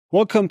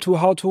Welcome to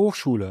How to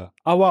Hochschule,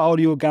 our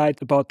audio guide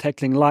about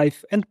tackling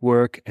life and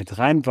work at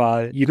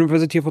Rhein-Waal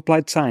University of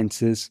Applied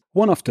Sciences,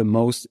 one of the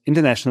most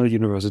international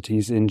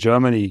universities in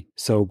Germany.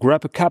 So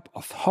grab a cup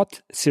of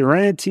hot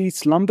Serenity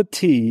Slumber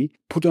tea,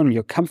 put on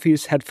your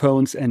comfiest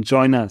headphones and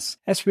join us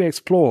as we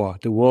explore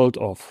the world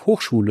of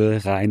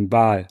Hochschule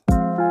Rhein-Waal.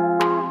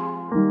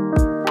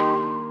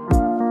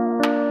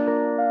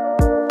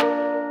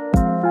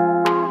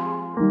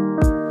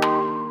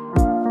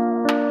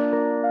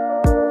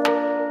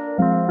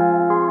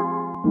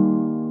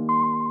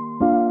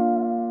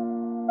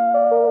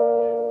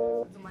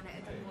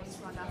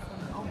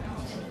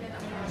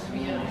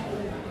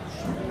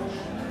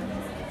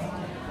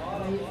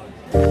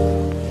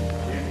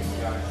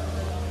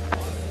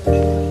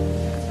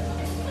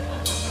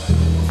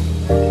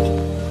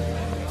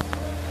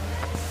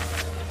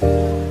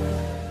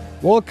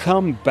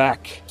 Welcome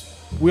back.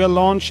 We are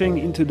launching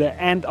into the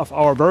end of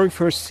our very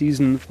first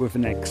season with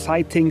an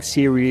exciting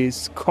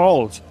series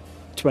called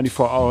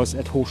 24 Hours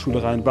at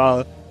Hochschule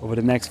Rhein-Waal. Over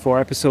the next 4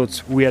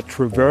 episodes, we are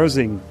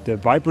traversing the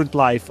vibrant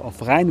life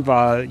of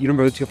Rhein-Waal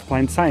University of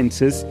Applied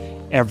Sciences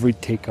every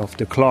tick of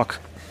the clock.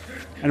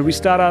 And we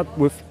start out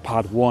with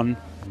part 1,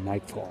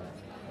 Nightfall.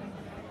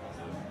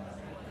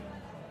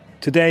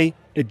 Today,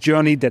 a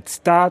journey that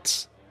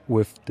starts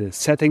with the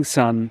setting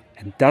sun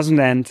and doesn't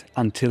end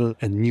until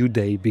a new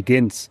day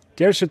begins.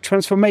 There's a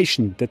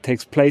transformation that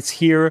takes place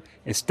here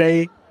as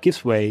day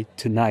gives way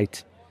to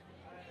night.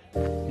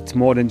 It's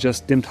more than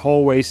just dimmed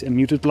hallways and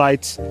muted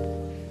lights.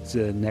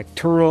 The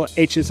nocturnal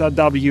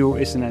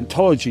HSRW is an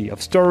anthology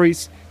of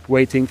stories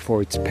waiting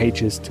for its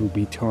pages to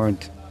be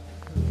turned.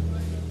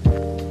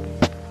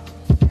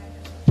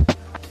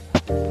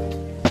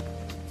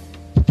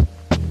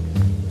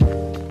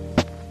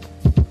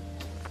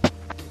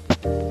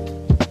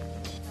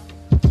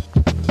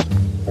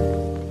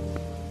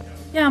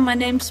 My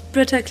name's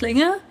Britta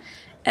Klinge,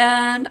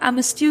 and I'm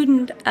a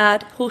student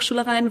at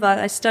Hochschule Rhein-Waal.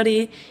 I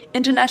study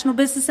International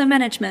Business and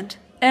Management,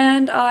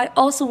 and I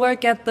also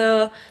work at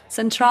the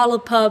Centrale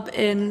pub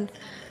in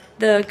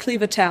the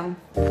Cleaver town.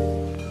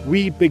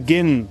 We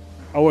begin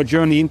our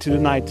journey into the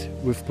night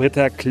with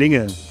Britta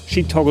Klinge.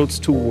 She toggles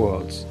 2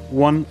 worlds,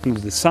 one under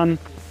the sun,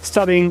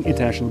 studying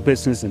International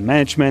Business and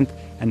Management,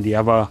 and the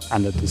other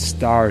under the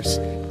stars,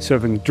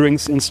 serving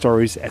drinks and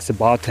stories as a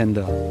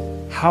bartender.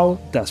 How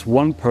does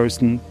one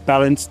person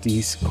balance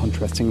these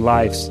contrasting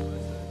lives?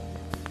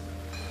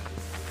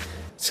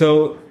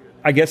 So,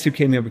 I guess you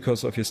came here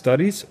because of your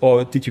studies,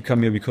 or did you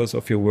come here because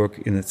of your work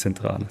in the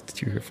Centrale?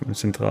 Did you hear from the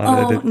Centrale?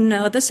 Oh,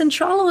 no. The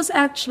Centrale was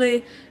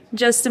actually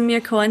just a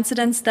mere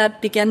coincidence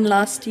that began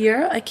last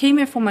year. I came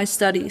here for my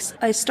studies.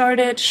 I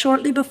started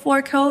shortly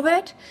before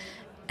COVID,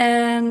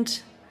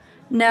 and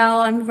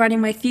now I'm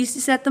writing my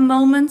thesis at the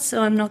moment,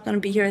 so I'm not going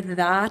to be here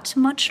that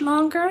much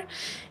longer.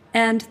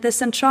 And the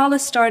Centrale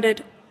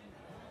started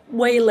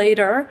way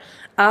later,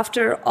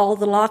 after all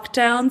the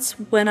lockdowns.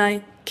 When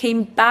I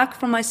came back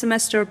from my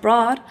semester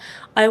abroad,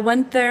 I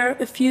went there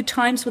a few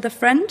times with a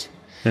friend,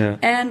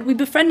 and we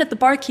befriended the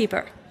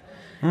barkeeper.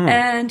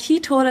 And he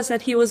told us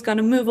that he was going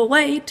to move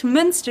away to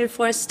Münster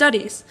for his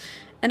studies.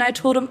 And I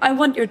told him, I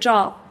want your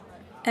job.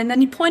 And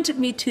then he pointed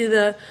me to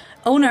the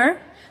owner.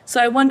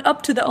 So I went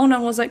up to the owner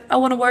and was like, I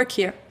want to work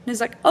here. And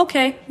he's like,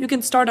 okay, you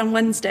can start on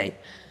Wednesday.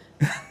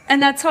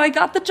 And that's how I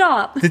got the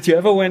job. Did you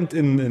ever went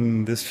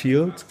in this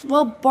field?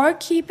 Well,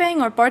 barkeeping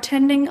or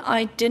bartending,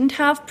 I didn't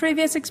have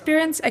previous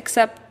experience,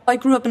 except I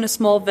grew up in a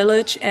small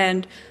village.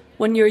 And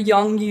when you're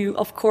young, you,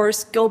 of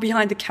course, go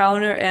behind the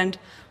counter and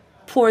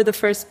pour the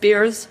first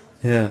beers.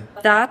 Yeah.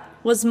 That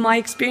was my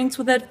experience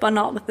with it, but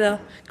not with the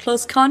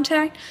close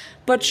contact.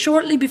 But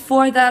shortly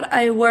before that,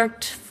 I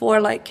worked for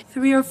like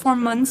 3 or 4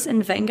 months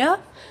in Venga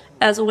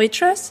as a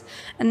waitress,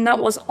 and that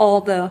was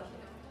all the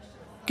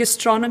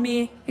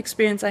gastronomy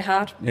experience I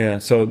had. Yeah,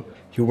 so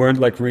you weren't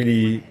like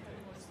really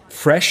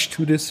fresh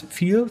to this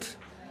field,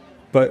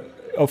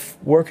 but of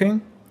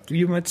working,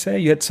 you might say?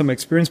 You had some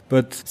experience,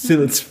 but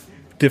still it's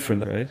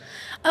different, right?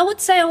 I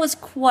would say I was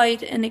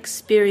quite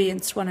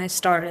inexperienced when I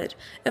started.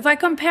 If I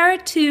compare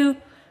it to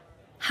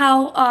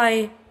how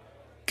I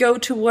go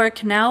to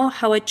work now,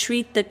 how I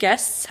treat the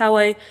guests, how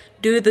I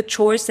do the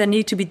chores that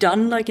need to be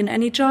done, like in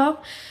any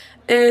job,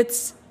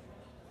 it's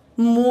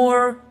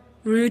more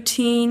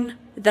routine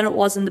than it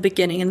was in the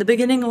beginning. In the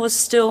beginning, it was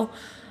still,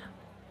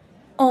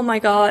 oh my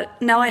God,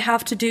 now I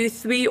have to do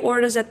 3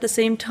 orders at the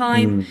same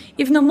time.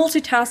 Even though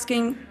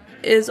multitasking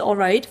is all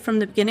right from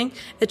the beginning,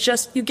 it's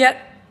just you get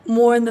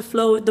more in the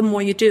flow the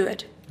more you do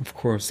it. Of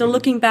course. So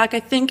looking back, I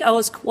think I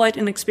was quite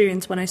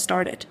inexperienced when I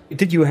started.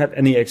 Did you have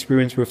any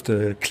experience with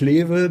the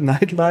Kleve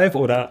nightlife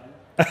or the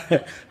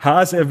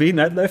HSRW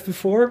nightlife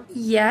before?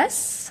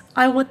 Yes,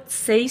 I would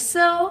say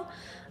so.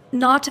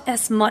 Not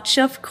as much,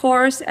 of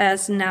course,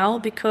 as now,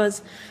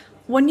 because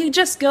when you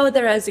just go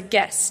there as a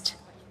guest,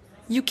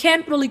 you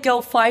can't really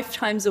go 5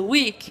 times a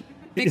week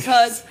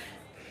because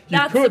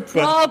that's the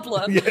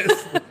problem.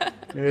 Yes.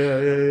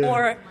 Yeah.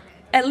 Or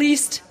at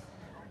least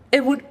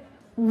it would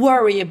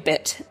worry a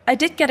bit. I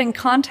did get in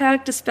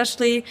contact,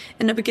 especially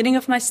in the beginning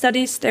of my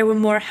studies. There were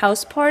more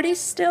house parties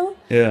still.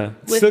 Yeah,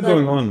 it's still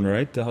going on,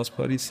 right? The house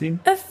party scene?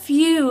 A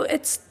few.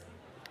 It's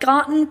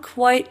gotten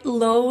quite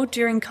low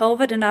during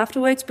COVID and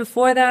afterwards.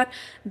 Before that,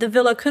 the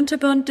Villa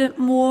Kunterbund did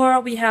more.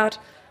 We had,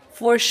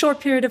 for a short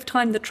period of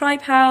time, the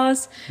Tribe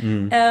House.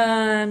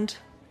 And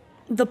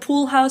the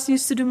Pool House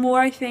used to do more,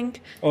 I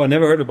think. Oh, I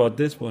never heard about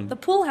this one. The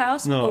Pool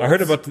House? No, I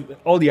heard about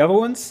all the other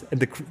ones.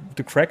 And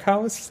the Crack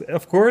House,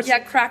 of course. Yeah,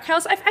 Crack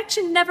House. I've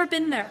actually never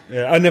been there.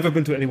 Yeah, I've never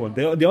been to anyone.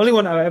 The only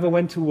one I ever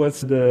went to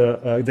was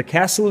the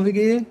Castle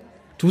WG,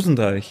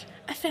 Tusenreich.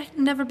 I've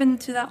never been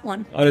to that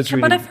one. Oh, that's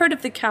really... But I've heard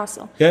of the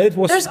castle. Yeah, it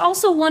was... There's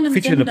also one in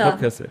featured in the Vinda.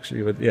 podcast,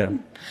 actually, but yeah.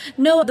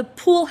 No, the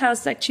Pool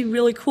House is actually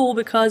really cool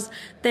because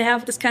they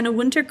have this kind of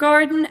winter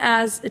garden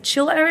as a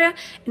chill area.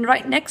 And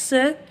right next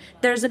to it,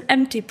 there's an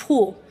empty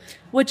pool,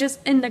 which is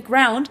in the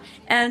ground.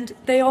 And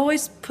they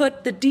always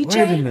put the DJ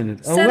Wait a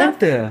minute. I went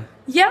there.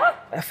 Yeah?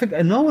 I think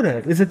I know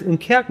that. Is it in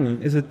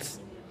Kerken? Is it...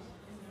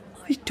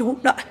 I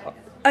don't know.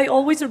 I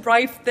always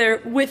arrive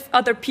there with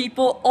other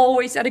people,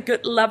 always at a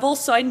good level,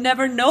 so I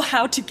never know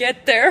how to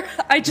get there.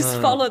 I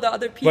just follow the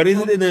other people. But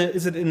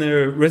is it in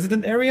a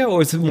resident area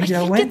or is it? Maybe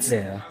I went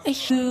there. A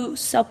new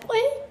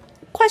subway?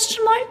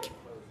 Question mark?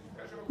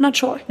 Not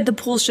sure. The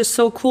pool's just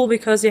so cool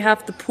because you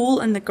have the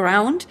pool in the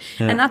ground,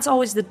 and that's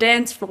always the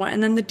dance floor.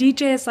 And then the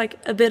DJ is like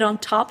a bit on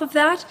top of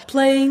that,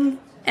 playing,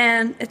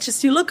 and it's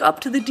just you look up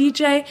to the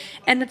DJ,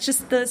 and it's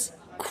just this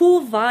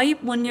cool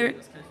vibe when you're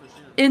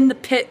in the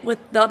pit with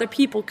the other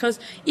people, because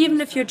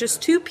even if you're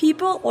just 2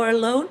 people or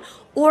alone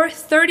or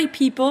 30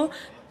 people,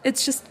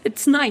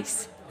 it's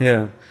nice.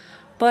 Yeah.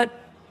 But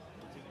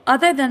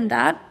other than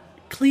that,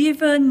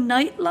 Cleveland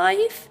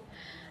nightlife,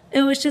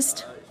 it was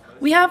just,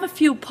 we have a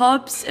few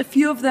pubs, a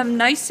few of them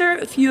nicer,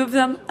 a few of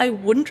them I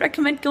wouldn't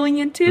recommend going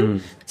into.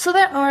 So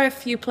there are a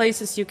few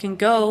places you can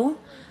go.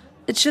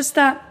 It's just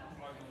that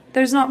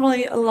there's not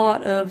really a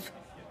lot of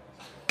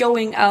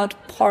going out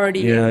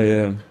partying.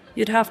 Yeah.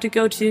 You'd have to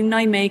go to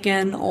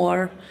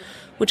Nijmegen,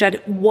 which I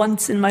did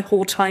once in my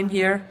whole time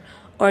here,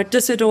 or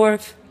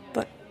Düsseldorf.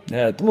 But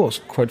yeah, it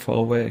was quite far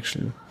away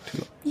actually.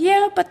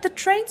 Yeah, but the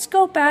trains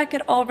go back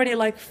at already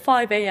like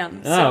 5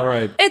 a.m. So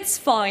right. It's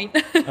fine.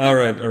 All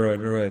right.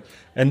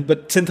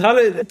 But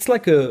Zentrale, it's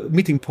like a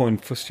meeting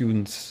point for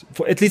students,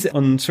 for at least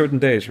on certain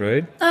days,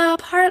 right?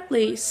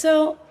 Partly.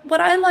 So what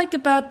I like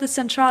about the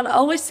Zentrale, I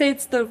always say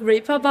it's the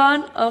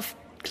Reeperbahn of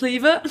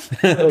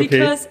Kleve,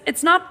 because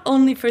it's not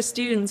only for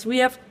students. We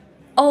have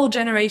all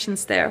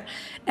generations there.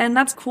 And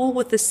that's cool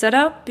with the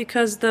setup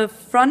because the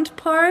front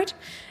part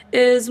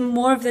is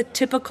more of the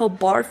typical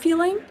bar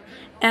feeling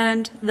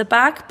and the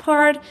back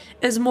part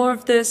is more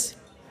of this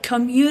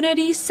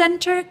community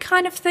center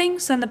kind of thing.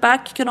 So in the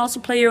back you can also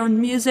play your own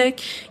music.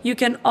 You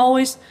can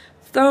always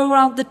throw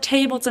around the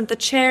tables and the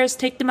chairs,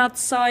 take them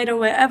outside or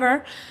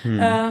wherever.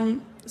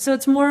 So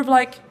it's more of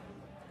like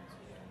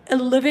a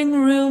living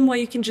room where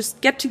you can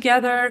just get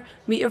together,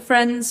 meet your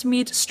friends,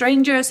 meet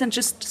strangers, and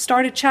just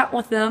start a chat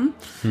with them.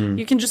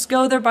 You can just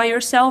go there by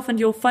yourself and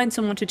you'll find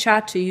someone to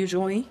chat to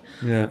usually.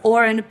 Yeah.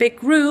 Or in a big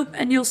group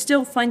and you'll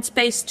still find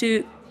space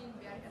to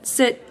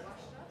sit.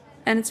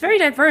 And it's very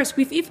diverse.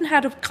 We've even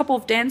had a couple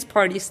of dance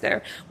parties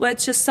there where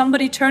it's just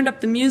somebody turned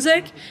up the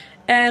music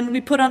and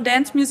we put on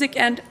dance music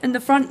and in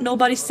the front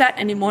nobody sat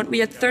anymore. We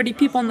had 30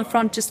 people in the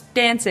front just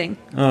dancing.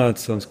 Oh, that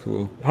sounds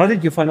cool. How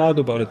did you find out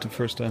about it the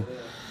first time?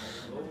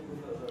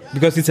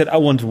 Because you said, I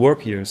want to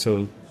work here,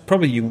 so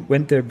probably you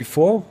went there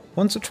before,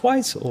 once or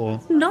twice, or?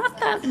 Not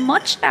that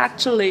much,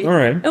 actually. All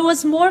right. It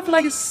was more of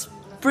like a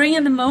spring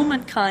in the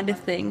moment kind of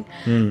thing.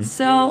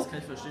 So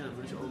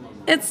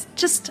it's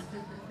just,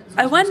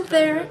 I went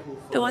there,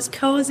 it was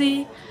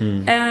cozy,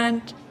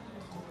 and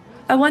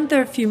I went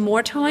there a few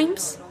more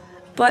times,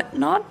 but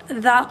not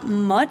that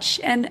much.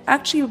 And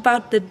actually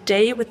about the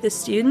day with the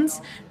students,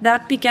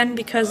 that began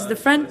because the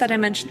friend that I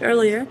mentioned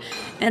earlier,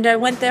 and I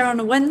went there on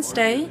a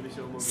Wednesday,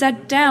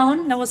 sat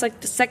down, that was like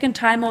the second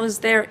time I was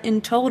there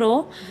in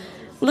total,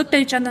 looked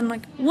at each other and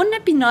like, wouldn't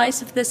it be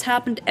nice if this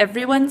happened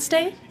every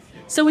Wednesday?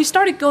 So we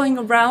started going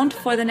around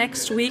for the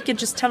next week and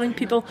just telling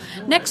people,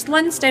 next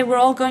Wednesday we're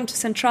all going to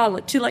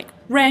Zentrale, to like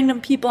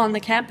random people on the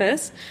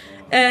campus.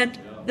 And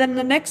then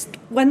the next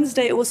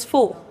Wednesday it was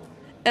full.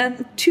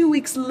 And 2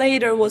 weeks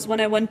later was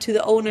when I went to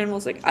the owner and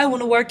was like, I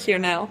want to work here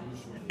now.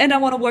 And I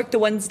want to work the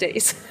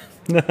Wednesdays.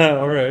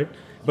 All right.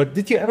 But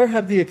did you ever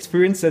have the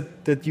experience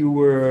that you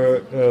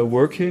were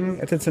working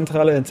at the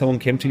Zentrale and someone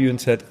came to you and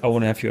said, I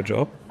want to have your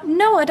job?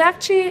 No, it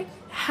actually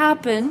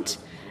happened.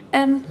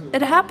 And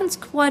it happens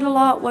quite a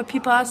lot where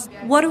people ask,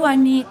 what do I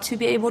need to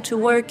be able to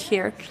work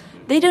here?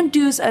 They don't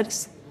do it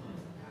as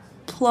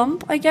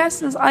plump, I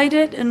guess, as I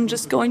did, and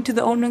just going to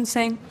the owner and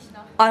saying,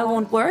 I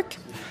won't work.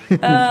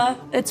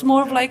 It's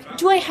more of like,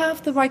 do I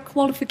have the right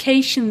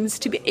qualifications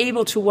to be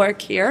able to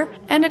work here?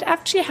 And it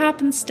actually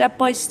happens step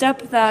by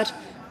step that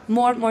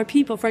more and more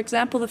people, for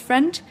example, the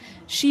friend,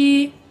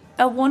 she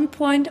at one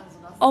point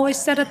always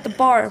sat at the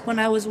bar when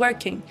I was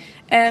working.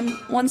 And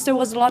once there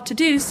was a lot to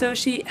do, so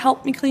she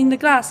helped me clean the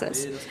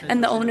glasses.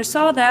 And the owner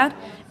saw that,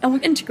 and we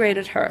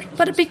integrated her.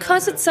 But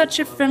because it's such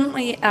a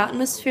friendly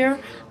atmosphere,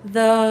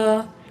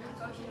 the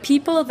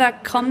people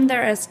that come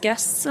there as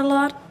guests a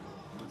lot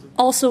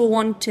also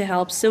want to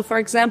help. So, for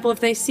example, if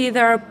they see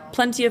there are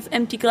plenty of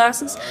empty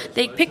glasses,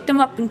 they pick them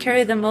up and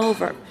carry them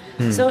over.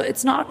 So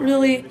it's not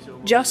really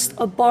just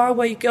a bar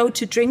where you go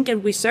to drink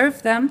and we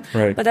serve them,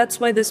 right. But that's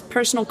why this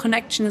personal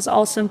connection is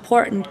also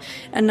important.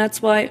 And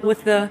that's why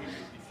with the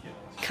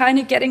kind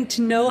of getting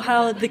to know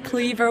how the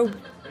Cleaver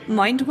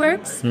mind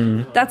works,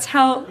 that's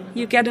how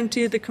you get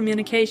into the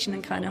communication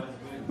and kind of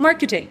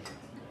marketing.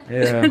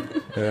 Yeah.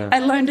 I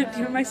learned it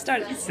through my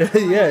studies.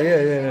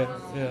 Yeah.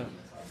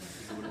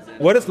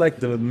 What is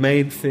like the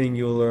main thing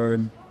you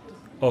learn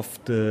of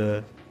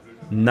the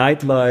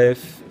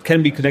nightlife?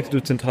 Can be connected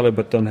to Zentrale,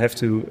 but don't have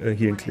to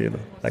here in Kleve.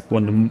 Like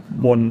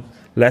one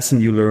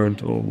lesson you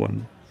learned or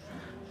one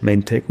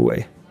main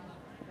takeaway.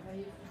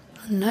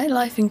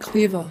 Nightlife in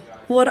Kleve.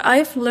 What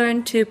I've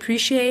learned to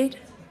appreciate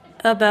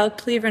about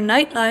Kleve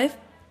nightlife,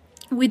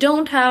 we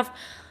don't have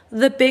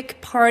the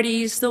big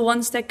parties, the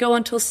ones that go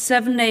until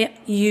 7 a.m.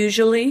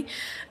 usually.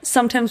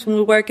 Sometimes when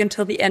we work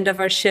until the end of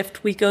our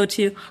shift, we go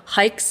to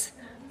hikes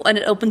and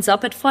it opens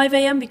up at 5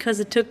 a.m. because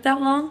it took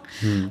that long.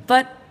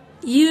 But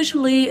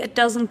usually it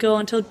doesn't go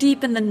until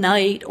deep in the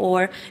night,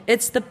 or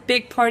it's the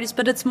big parties,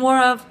 but it's more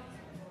of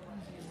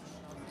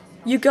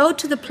you go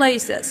to the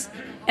places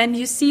and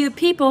you see the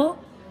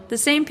people, the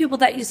same people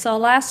that you saw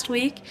last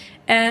week,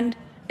 and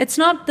it's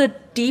not the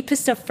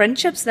deepest of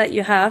friendships that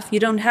you have. You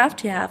don't have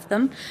to have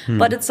them,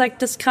 but it's like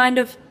this kind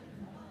of,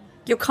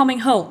 you're coming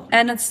home,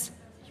 and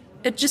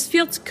it just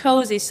feels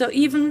cozy. So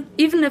even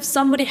if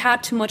somebody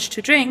had too much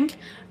to drink,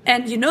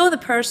 and you know the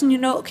person, you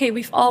know, okay,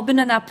 we've all been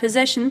in that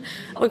position,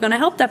 we're going to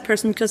help that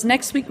person because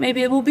next week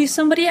maybe it will be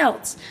somebody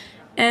else.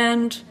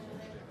 And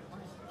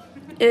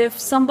if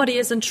somebody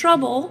is in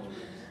trouble,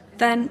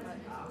 then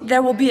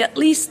there will be at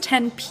least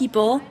 10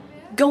 people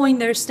going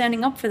there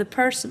standing up for the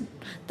person.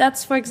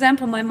 That's, for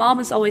example, my mom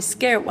is always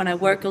scared when I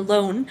work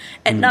alone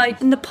at night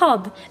in the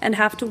pub and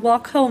have to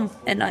walk home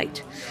at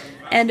night.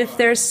 And if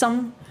there's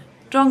some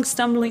drunk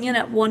stumbling in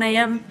at 1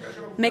 a.m.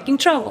 making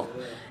trouble.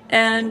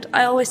 And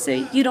I always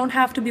say, you don't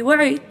have to be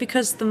worried,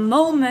 because the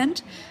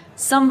moment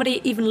somebody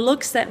even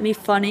looks at me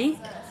funny,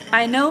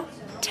 I know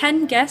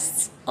 10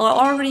 guests are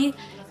already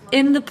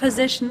in the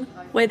position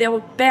where they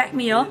will back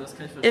me up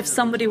if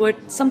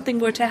something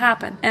were to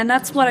happen. And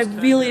that's what I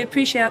really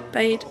appreciate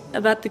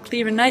about the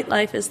Kleve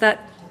nightlife, is that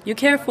you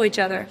care for each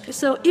other.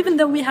 So even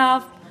though we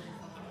have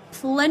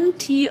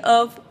plenty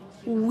of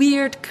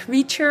weird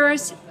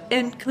creatures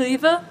in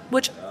Kleve,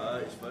 which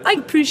I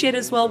appreciate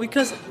as well,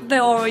 because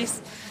they're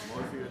always...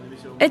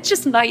 It's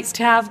just nice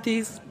to have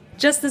these,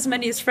 just as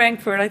many as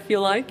Frankfurt, I feel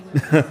like.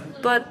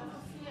 But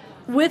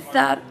with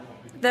that,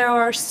 there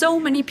are so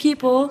many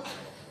people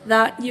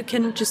that you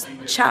can just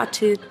chat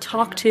to,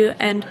 talk to,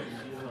 and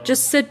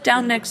just sit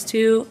down next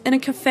to. In a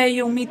cafe,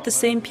 you'll meet the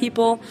same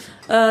people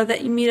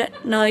that you meet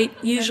at night,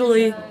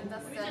 usually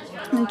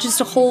just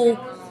a whole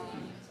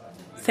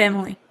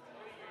family.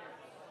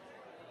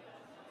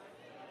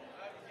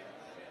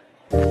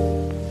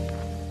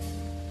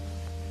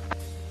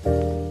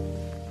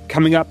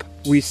 Coming up,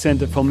 we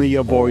send a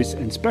familiar voice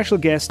and special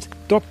guest,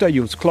 Dr.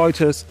 Joost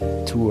Kleuters,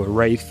 to a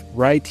rave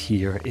right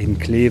here in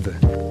Kleve.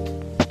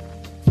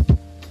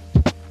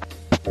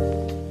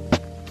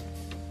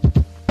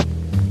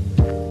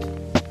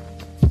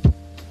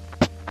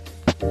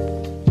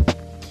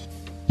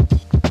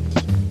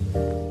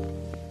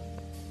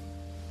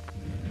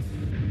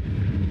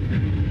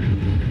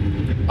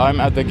 I'm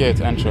at the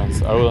gate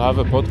entrance. I will have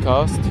a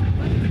podcast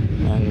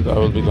and I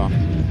will be done.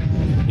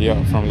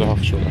 Yeah, from the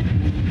Hochschule.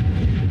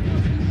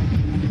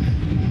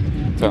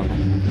 Tell me.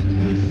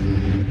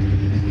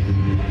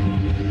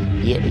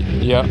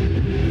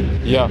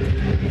 Yeah.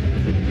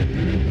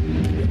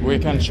 We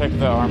can check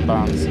the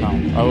armbands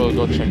now. I will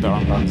go check the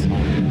armbands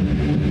now.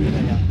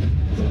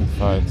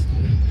 Right.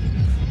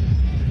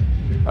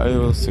 I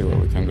will see what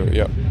we can do.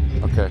 Yeah.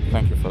 Okay,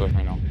 thank you for letting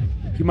me know.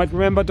 You might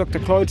remember Dr.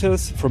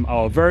 Kleuters from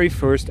our very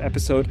first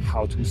episode,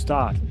 How to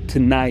Start.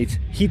 Tonight,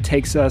 he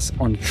takes us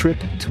on a trip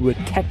to a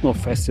techno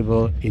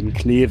festival in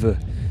Kleve,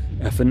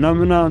 a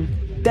phenomenon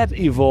that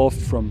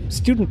evolved from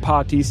student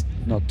parties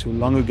not too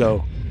long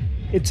ago.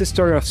 It's a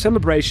story of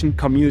celebration,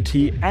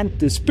 community, and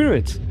the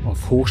spirit of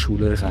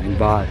Hochschule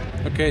Rhein-Waal.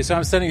 Okay, so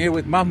I'm standing here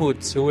with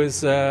Mahmoud, who is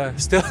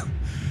still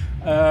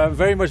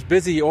very much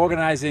busy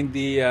organizing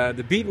the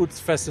Beatwoods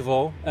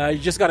Festival. You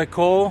just got a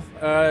call.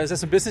 Is there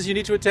some business you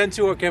need to attend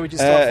to, or can we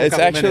just talk for a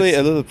couple It's actually minutes?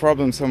 a little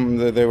problem.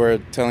 They were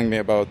telling me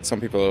about some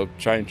people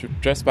trying to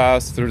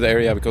trespass through the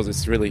area because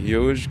it's really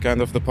huge,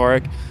 kind of the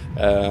park,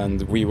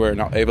 and we were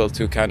not able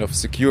to kind of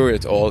secure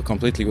it all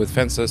completely with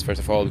fences. First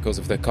of all, because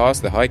of the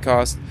cost, the high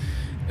cost,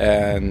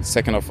 and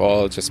second of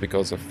all, just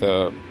because of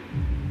the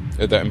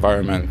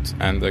environment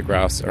and the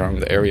grass around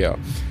the area.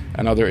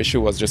 Another issue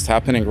was just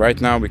happening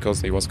right now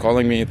because he was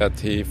calling me that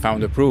he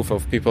found a proof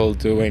of people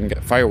doing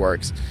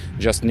fireworks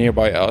just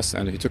nearby us,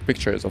 and he took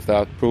pictures of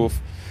that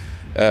proof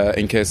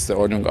in case the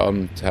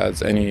Ordnungsamt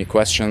has any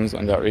questions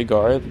on that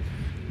regard,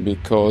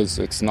 because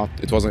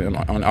it wasn't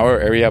on our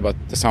area, but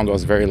the sound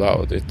was very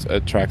loud. It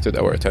attracted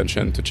our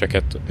attention to check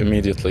it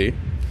immediately.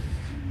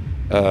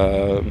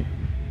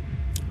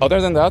 Other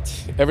than that,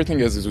 everything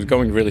is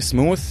going really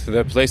smooth.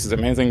 The place is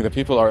amazing. The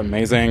people are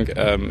amazing.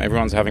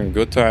 Everyone's having a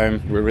good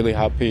time. We're really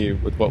happy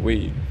with what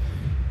we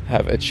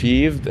have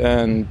achieved,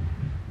 and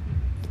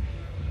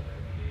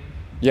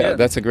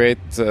that's a great.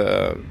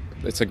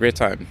 It's a great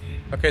time.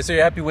 Okay, so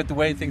you're happy with the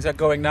way things are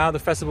going now? The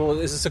festival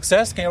is a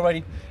success. Can you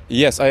already?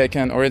 Yes, I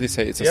can already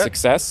say it's a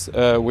success.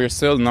 We're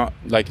still not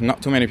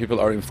too many people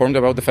are informed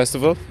about the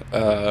festival.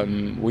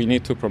 We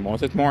need to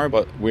promote it more,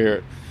 but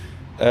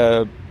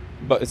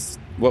it's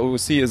what we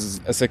see is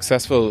a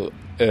successful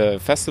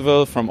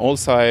festival from all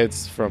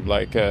sides, from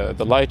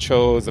the light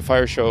shows, the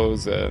fire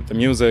shows, the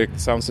music, the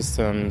sound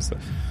systems,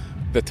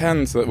 the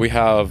tents that we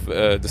have.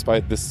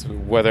 Despite this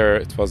weather,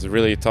 it was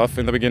really tough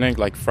in the beginning.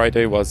 Like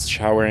Friday was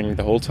showering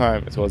the whole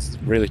time. It was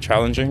really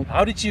challenging.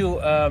 How did you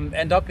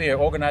end up here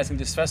organizing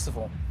this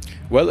festival?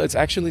 Well, it's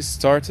actually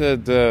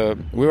started.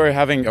 We were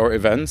having our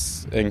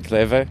events in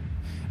Kleve.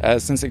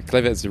 Since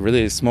Kleve is a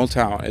really small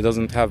town, it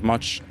doesn't have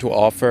much to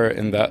offer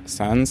in that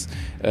sense.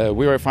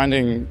 We were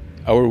finding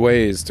our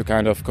ways to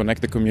kind of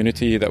connect the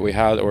community that we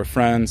had, our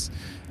friends,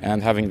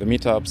 and having the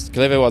meetups.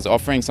 Kleve was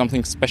offering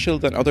something special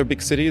than other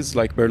big cities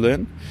like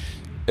Berlin.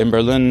 In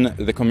Berlin,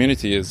 the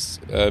communities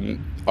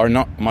are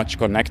not much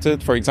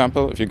connected. For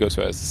example, if you go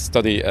to a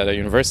study at a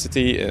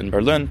university in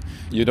Berlin,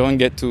 you don't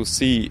get to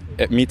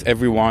meet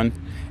everyone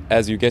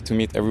as you get to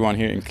meet everyone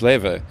here in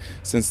Kleve.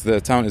 Since the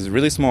town is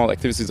really small,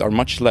 activities are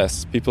much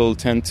less. People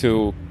tend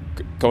to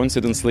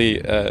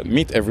coincidentally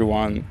meet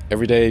everyone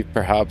every day,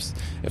 perhaps,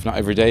 if not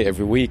every day,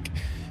 every week.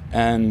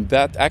 And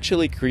that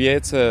actually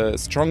creates a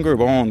stronger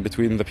bond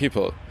between the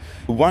people.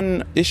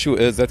 One issue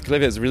is that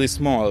Kleve is really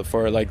small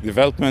for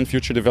development,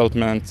 future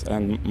development,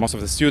 and most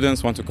of the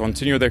students want to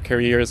continue their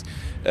careers.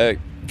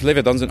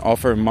 Kleve doesn't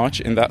offer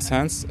much in that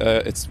sense.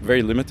 It's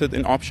very limited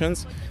in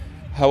options.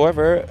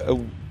 However,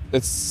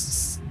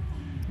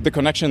 the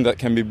connection that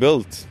can be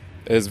built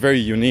is very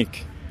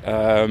unique.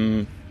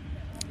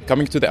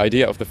 Coming to the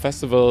idea of the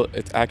festival,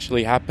 it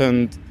actually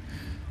happened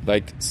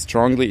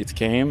strongly. It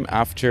came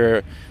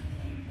after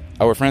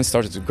our friends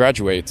started to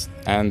graduate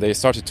and they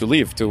started to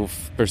leave to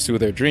pursue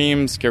their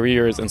dreams,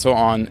 careers, and so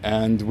on.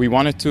 And we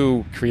wanted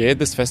to create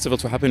this festival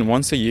to happen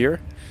once a year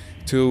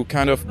to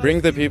kind of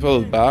bring the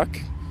people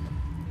back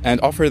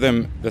and offer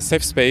them the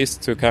safe space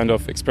to kind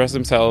of express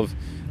themselves,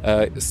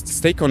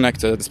 stay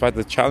connected despite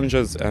the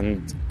challenges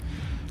and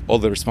all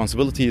the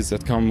responsibilities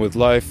that come with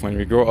life. When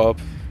we grow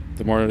up,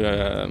 the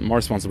more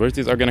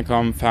responsibilities are going to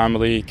come,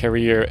 family,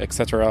 career,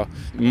 etc.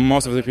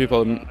 Most of the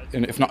people,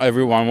 if not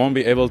everyone, won't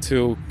be able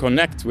to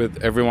connect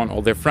with everyone,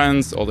 all their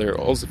friends, all their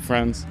old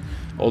friends,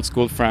 old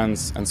school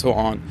friends, and so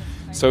on.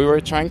 So we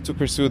were trying to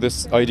pursue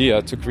this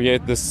idea to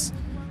create this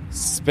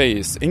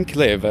space in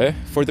Kleve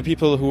for the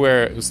people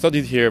who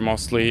studied here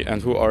mostly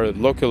and who are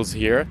locals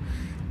here,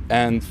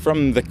 and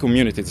from the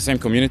community, the same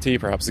community,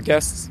 perhaps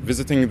guests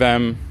visiting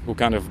them who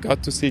kind of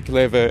got to see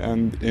Kleve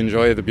and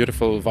enjoy the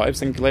beautiful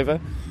vibes in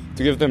Kleve,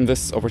 to give them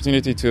this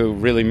opportunity to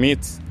really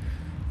meet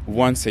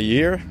once a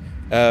year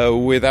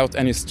without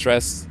any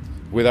stress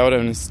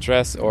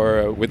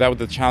or without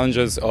the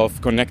challenges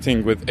of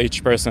connecting with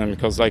each person,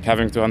 because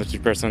having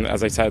 200 person,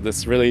 as I said,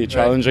 it's really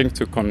challenging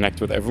to connect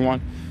with everyone.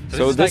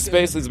 So this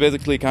space is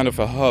basically kind of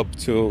a hub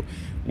to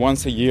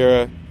once a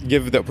year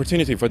give the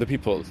opportunity for the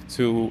people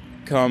to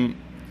come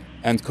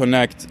and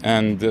connect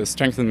and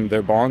strengthen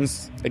their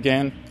bonds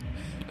again.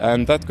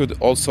 And that could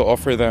also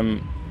offer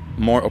them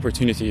more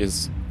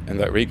opportunities in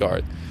that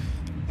regard.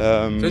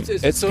 So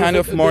it's kind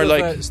of more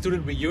like a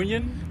student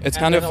reunion. It's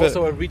kind of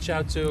also a reach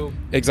out to.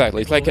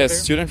 Exactly, it's like a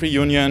student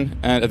reunion,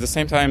 and at the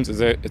same time,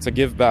 it's a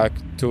give back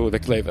to the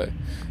Kleve.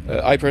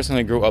 I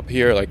personally grew up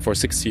here for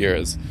 6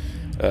 years.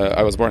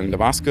 I was born in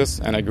Damascus,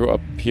 and I grew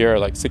up here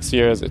 6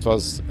 years. It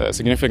was a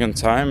significant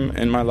time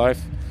in my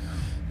life.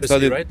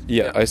 Right?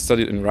 Yeah, I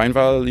studied in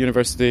Rheinval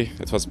University.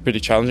 It was pretty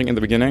challenging in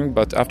the beginning,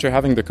 but after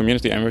having the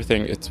community and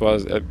everything, it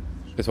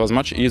was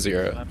much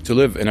easier to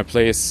live in a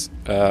place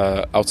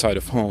outside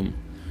of home.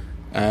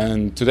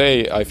 And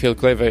today I feel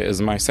Kleve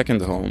is my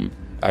second home,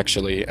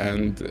 actually.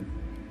 And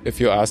if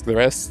you ask the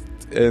rest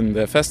in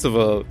the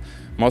festival,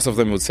 most of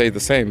them would say the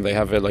same. They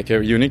have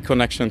a unique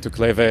connection to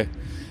Kleve,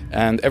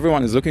 and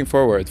everyone is looking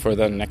forward for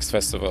the next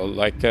festival.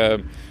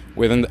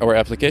 Within our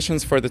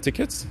applications for the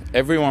tickets,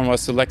 everyone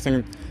was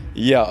selecting,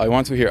 I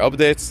want to hear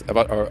updates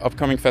about our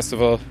upcoming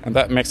festival, and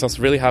that makes us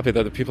really happy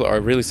that the people are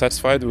really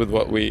satisfied with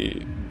what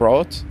we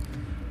brought.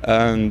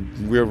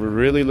 And we're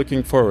really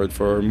looking forward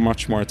for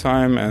much more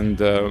time and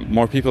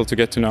more people to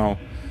get to know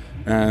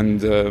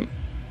and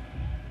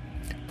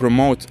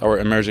promote our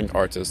emerging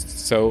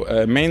artists.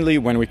 So mainly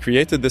when we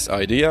created this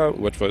idea,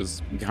 which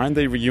was behind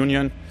the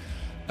reunion,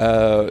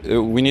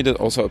 we needed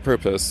also a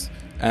purpose.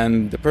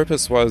 And the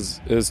purpose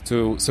is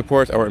to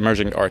support our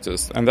emerging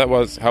artists, and that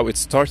was how it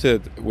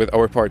started with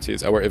our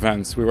parties, our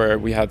events.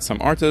 We had some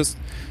artists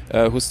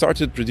who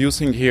started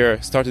producing here,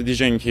 started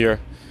DJing here,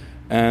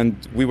 and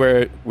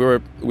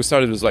we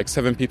started with like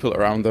 7 people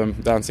around them,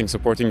 dancing,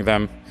 supporting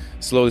them,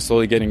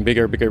 slowly getting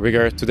bigger.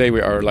 Today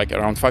we are like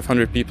around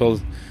 500 people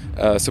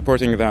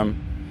supporting them.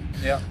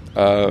 Yeah.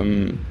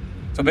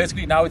 So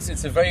basically now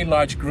it's a very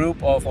large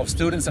group of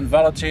students and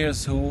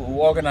volunteers who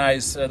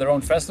organize their own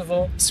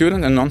festival.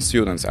 Student and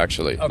non-students,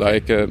 actually. Okay.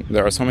 Like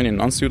there are so many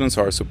non-students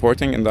who are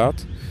supporting in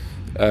that.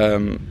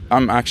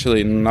 I'm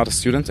actually not a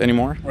student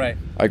anymore. Right.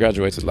 I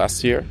graduated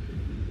last year.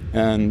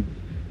 And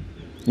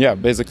yeah,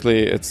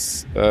 basically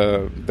it's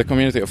the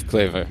community of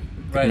Kleve.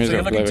 Right, so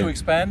you're looking to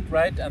expand,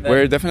 right? And then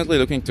we're definitely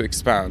looking to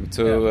expand.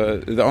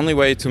 The only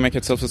way to make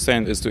it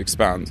self-sustained is to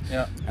expand.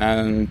 Yeah.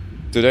 And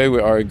today we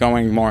are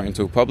going more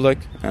into public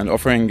and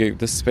offering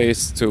this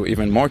space to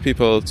even more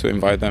people, to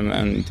invite them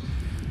and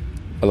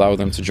allow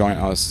them to join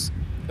us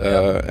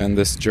in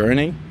this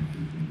journey.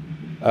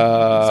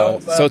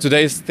 So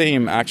today's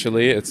theme,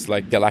 actually, it's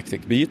like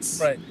galactic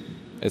beats. Right.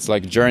 It's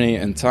like journey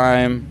in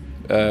time.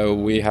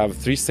 We have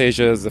 3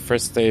 stages. The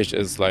first stage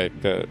is like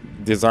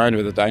designed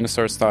with a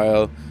dinosaur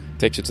style,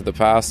 takes you to the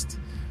past.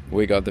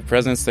 We got the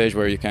present stage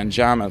where you can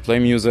jam and play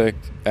music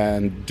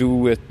and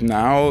do it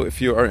now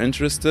if you are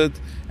interested.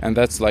 And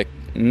that's like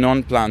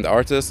non-planned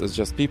artists. It's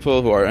just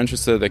people who are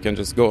interested. They can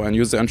just go and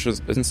use the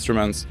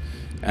instruments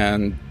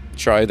and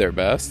try their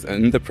best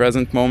in the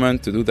present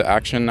moment to do the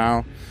action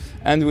now.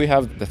 And we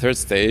have the third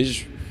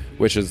stage,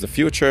 which is the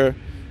future.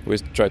 We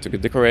try to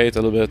decorate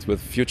a little bit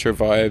with future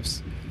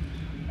vibes.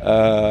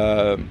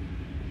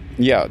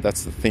 Yeah,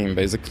 that's the theme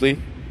basically.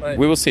 Right.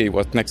 We will see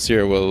what next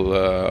year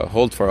will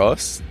hold for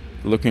us.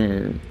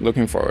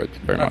 Looking forward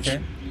very much.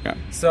 Okay. Yeah.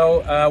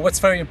 So what's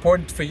very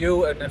important for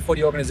you and for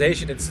the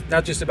organization, it's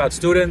not just about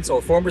students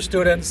or former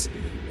students,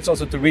 it's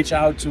also to reach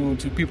out to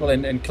people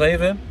in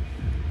Kleve.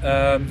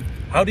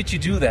 How did you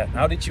do that?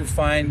 How did you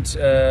find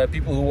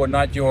people who were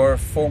not your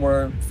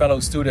former fellow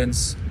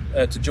students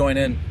to join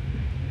in?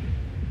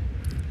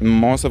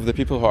 Most of the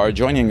people who are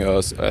joining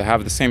us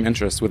have the same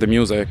interest with the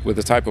music, with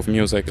the type of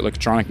music,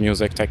 electronic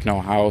music,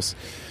 techno, house,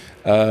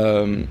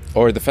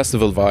 or the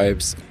festival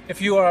vibes.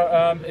 If you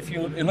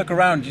look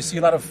around, you see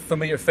a lot of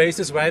familiar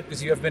faces, right?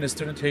 Because you have been a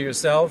student here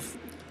yourself.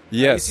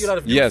 Yes. You see a lot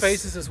of new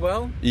faces as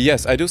well?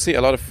 Yes, I do see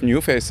a lot of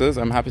new faces.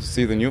 I'm happy to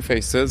see the new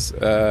faces,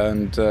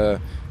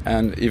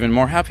 and even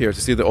more happier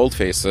to see the old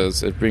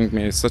faces. It brings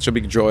me such a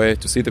big joy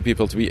to see the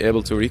people, to be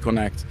able to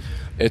reconnect.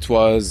 It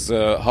was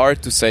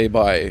hard to say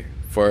bye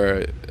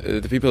for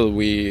the people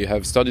we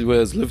have studied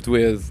with, lived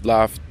with,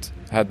 laughed,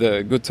 had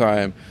a good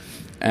time.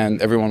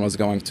 And everyone was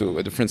going to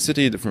a different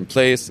city, different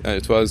place. And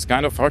it was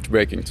kind of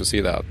heartbreaking to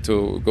see that,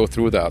 to go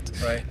through that.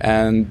 Right.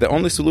 And the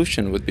only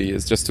solution would be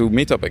is just to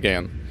meet up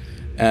again.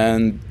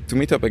 And to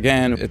meet up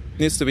again, it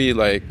needs to be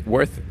like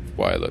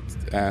worthwhile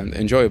and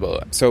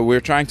enjoyable. So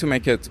we're trying to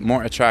make it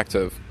more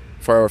attractive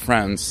for our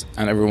friends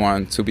and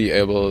everyone to be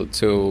able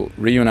to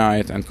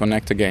reunite and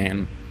connect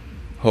again,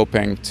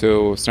 hoping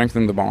to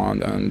strengthen the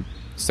bond and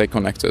stay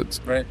connected.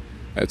 Right.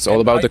 It's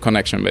all about the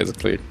connection,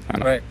 basically.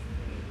 Right.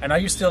 And are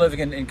you still living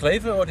in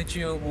Kleve, or did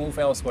you move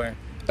elsewhere?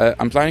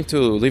 I'm planning to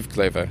leave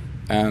Kleve,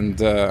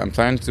 and I'm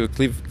planning to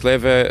leave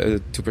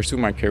Kleve to pursue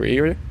my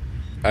career.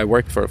 I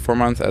worked for 4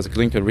 months as a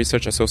clinical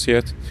research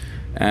associate,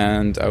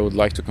 and I would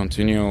like to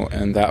continue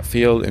in that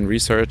field in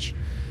research.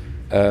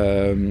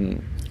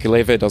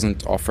 Kleve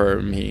doesn't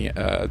offer me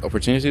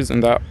opportunities in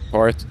that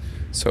part,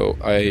 so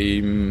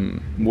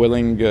I'm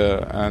willing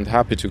and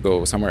happy to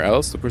go somewhere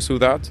else to pursue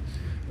that.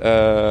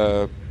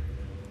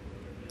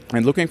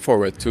 And looking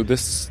forward to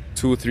this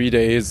 2-3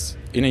 days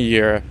in a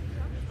year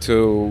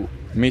to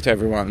meet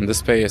everyone in this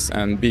space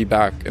and be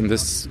back in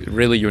this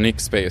really unique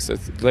space.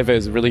 Kleve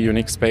is a really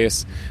unique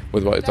space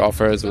with what it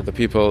offers, with the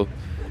people,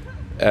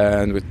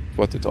 and with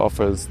what it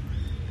offers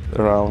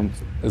around.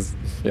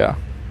 Yeah.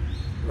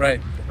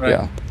 Right.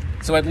 Yeah.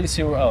 So at least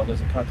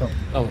there's a car coming.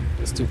 Oh,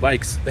 there's 2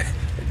 bikes.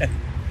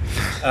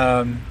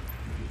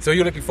 So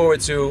you're looking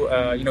forward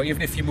to,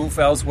 even if you move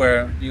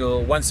elsewhere,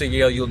 once a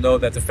year you'll know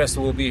that the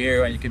festival will be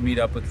here and you can meet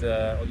up with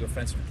all your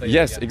friends.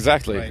 Yes,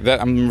 exactly. Right. That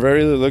I'm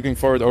very looking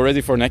forward already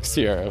for next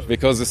year,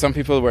 because some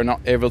people were not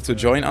able to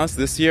join us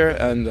this year,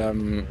 and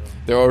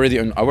they're already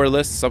on our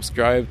list,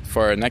 subscribed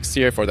for next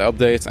year for the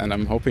updates, and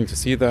I'm hoping to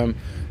see them.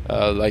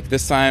 Like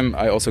this time,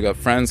 I also got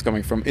friends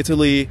coming from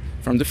Italy,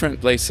 from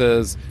different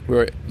places. We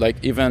were like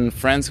even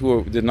friends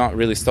who did not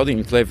really study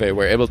in Kleve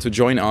were able to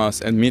join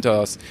us and meet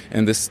us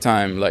in this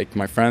time. Like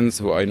my friends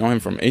who I know him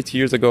from 8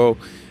 years ago.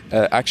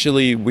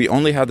 Actually, we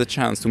only had the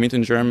chance to meet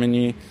in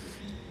Germany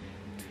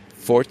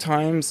 4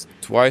 times.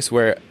 Twice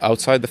were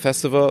outside the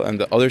festival, and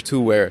the other 2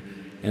 were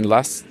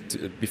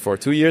before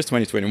 2 years,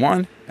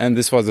 2021. And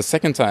this was the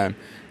second time.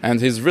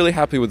 And he's really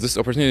happy with this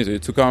opportunity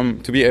to come,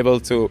 to be able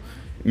to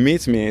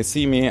meet me,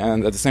 see me,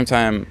 and at the same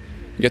time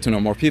get to know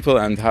more people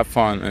and have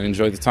fun and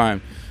enjoy the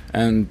time.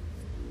 And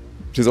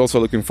he's also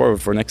looking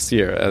forward for next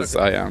year, as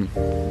I am.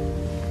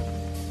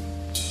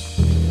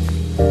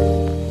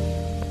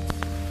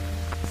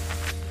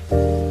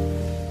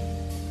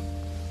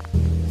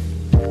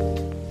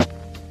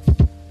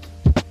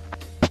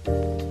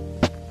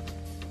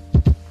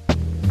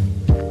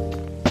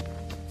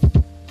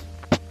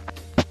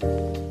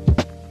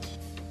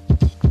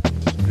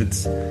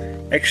 It's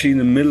actually in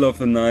the middle of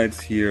the night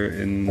here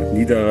in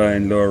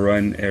Niederrhein, Lower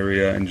Rhine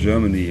area in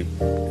Germany.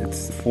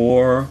 It's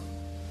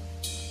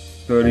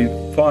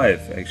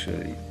 4:35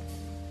 actually.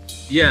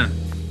 Yeah.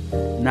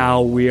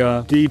 Now we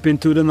are deep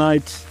into the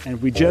night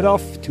and we jet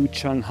off to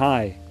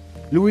Shanghai.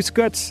 Louis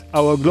Götz,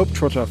 our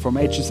globetrotter from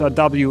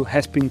HSRW,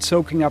 has been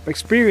soaking up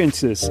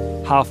experiences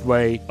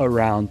halfway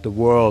around the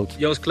world.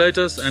 Joost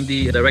Kleuters, I'm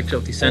the director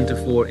of the Center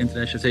for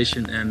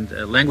Internationalization and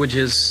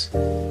Languages.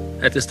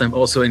 At this time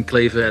also in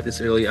Kleve at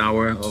this early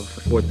hour of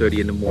 4:30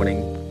 in the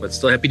morning. But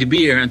still happy to be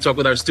here and talk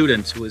with our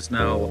student who is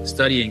now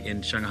studying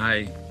in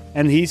Shanghai.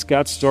 And he's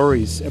got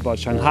stories about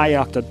Shanghai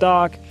after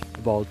dark,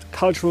 about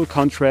cultural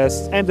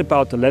contrasts, and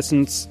about the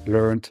lessons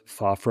learned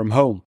far from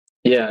home.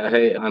 Yeah,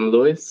 hey, I'm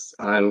Louis.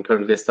 I'm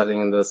currently studying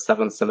in the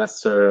 7th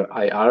semester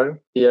IR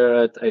here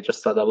at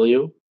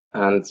HSRW.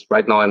 And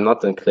right now I'm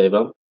not in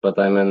Kleve, but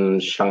I'm in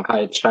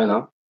Shanghai,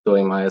 China,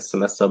 doing my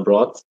semester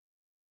abroad.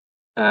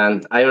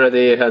 And I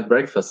already had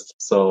breakfast,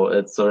 so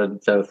it's already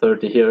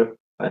 10:30 here.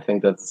 I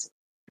think that's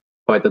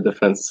quite a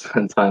difference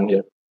in time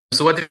here.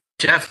 So what did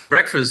you have for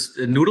breakfast?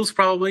 Noodles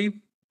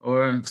probably?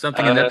 Or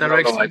something in that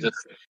direction? No,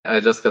 I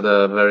just got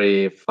a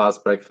very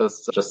fast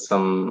breakfast, just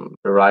some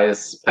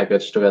rice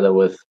packaged together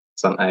with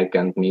some egg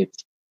and meat.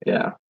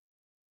 Yeah,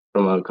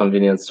 from a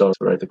convenience store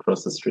right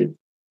across the street.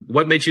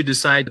 What made you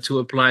decide to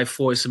apply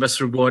for a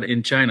semester abroad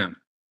in China?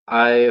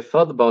 I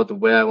thought about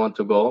where I want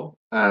to go,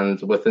 and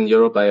within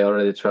Europe, I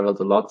already traveled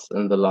a lot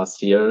in the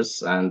last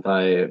years, and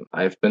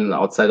I've been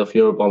outside of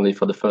Europe only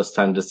for the first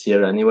time this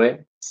year anyway.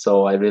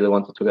 So I really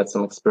wanted to get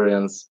some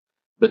experience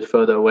a bit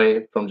further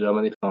away from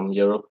Germany, from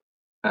Europe.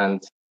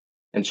 And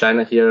in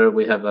China here,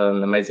 we have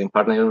an amazing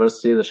partner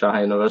university, the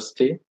Shanghai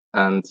University.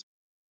 And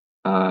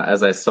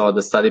as I saw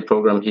the study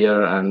program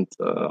here and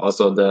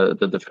also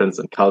the difference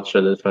in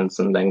culture, the difference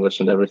in language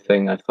and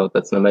everything, I thought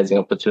that's an amazing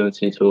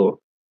opportunity to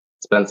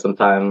spend some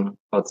time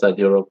outside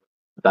Europe,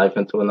 dive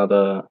into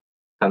another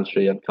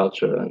country and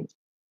culture. And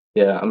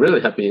yeah, I'm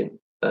really happy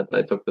that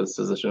I took this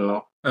decision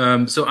now.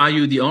 So are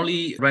you the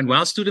only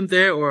Rhine-Waal student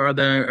there, or are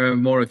there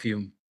more of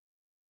you?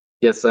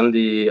 Yes, I'm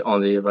the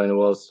only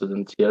Rhine-Waal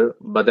student here,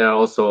 but there are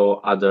also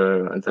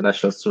other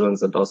international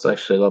students and also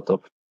actually a lot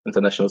of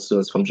international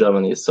students from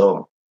Germany.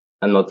 So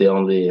I'm not the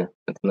only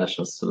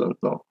international student,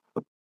 no.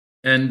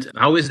 And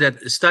how is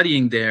that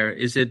studying there?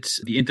 Is it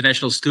the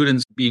international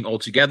students being all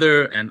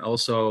together and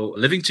also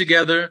living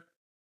together?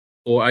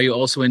 Or are you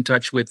also in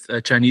touch with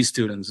Chinese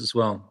students as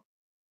well?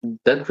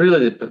 That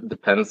really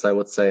depends, I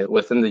would say.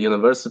 Within the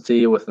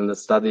university, within the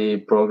study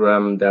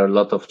program, there are a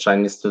lot of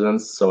Chinese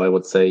students. So I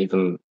would say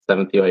even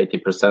 70 or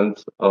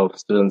 80% of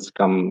students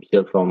come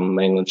here from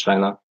mainland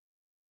China.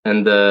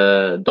 And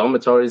the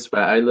dormitories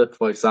where I live,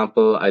 for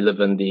example, I live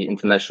in the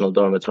international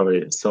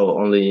dormitory. So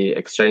only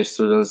exchange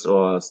students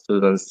or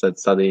students that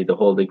study the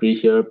whole degree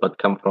here but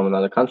come from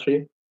another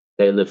country,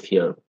 they live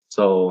here.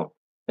 So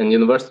in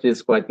university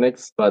it's quite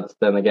mixed, but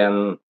then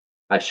again,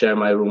 I share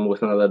my room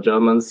with another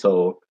German,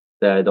 so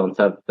there I don't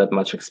have that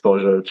much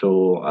exposure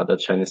to other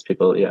Chinese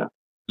people, yeah.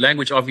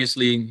 Language,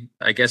 obviously,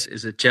 I guess,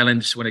 is a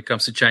challenge when it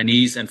comes to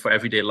Chinese and for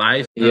everyday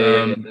life.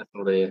 Yeah,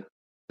 definitely.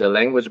 The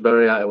language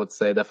barrier, I would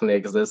say, definitely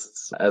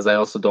exists, as I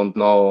also don't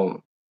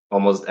know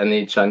almost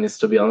any Chinese,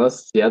 to be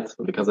honest, yet,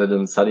 because I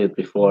didn't study it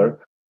before.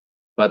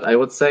 But I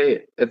would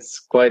say it's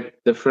quite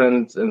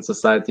different in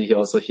society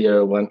also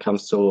here when it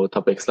comes to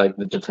topics like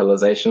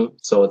digitalization.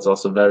 So it's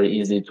also very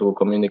easy to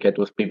communicate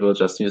with people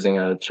just using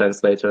a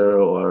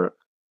translator or,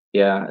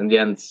 yeah, in the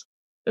end,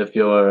 if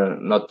you're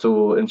not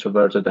too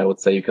introverted, I would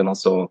say you can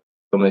also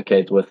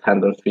communicate with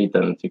hand and feet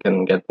and you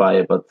can get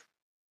by. But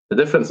the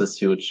difference is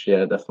huge.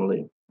 Yeah,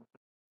 definitely.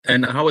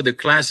 And how are the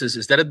classes?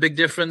 Is that a big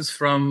difference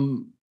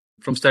from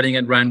studying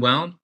at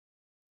Rhine-Waal?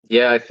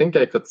 Yeah, I think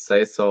I could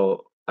say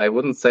so. I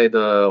wouldn't say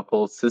the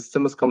whole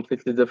system is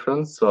completely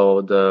different.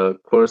 So the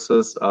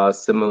courses are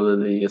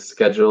similarly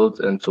scheduled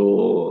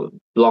into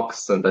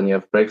blocks and then you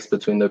have breaks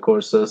between the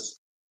courses.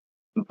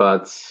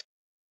 But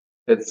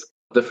it's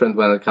different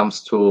when it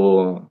comes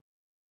to,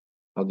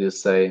 how do you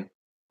say,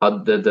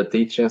 the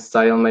teaching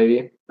style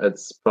maybe.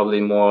 It's probably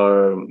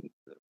more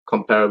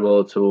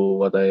comparable to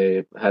what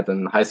I had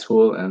in high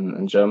school and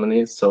in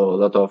Germany. So a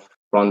lot of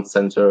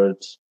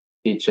front-centered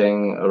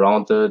teaching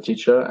around the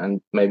teacher and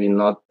maybe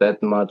not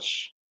that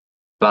much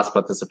class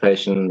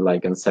participation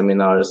like in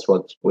seminars,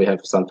 what we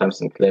have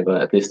sometimes in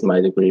Kleve, at least in my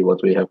degree,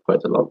 what we have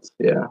quite a lot.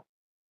 Yeah,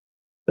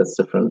 that's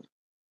different.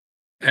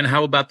 And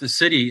how about the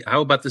city?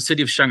 How about the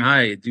city of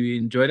Shanghai? Do you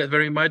enjoy that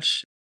very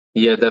much?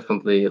 Yeah,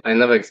 definitely. I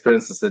never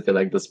experienced a city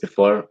like this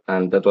before.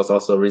 And that was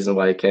also a reason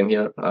why I came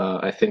here.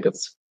 I think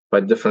it's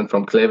quite different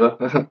from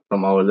Kleve,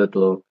 from our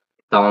little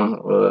town,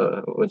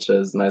 which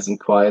is nice and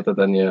quiet. And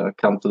then you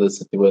come to the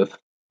city with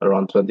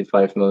around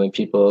 25 million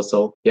people or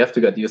so. You have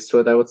to get used to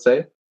it, I would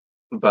say.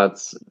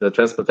 But the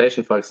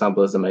transportation, for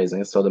example, is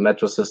amazing. So the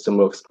metro system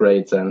works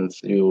great and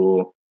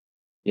you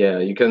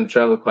can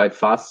travel quite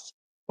fast.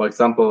 For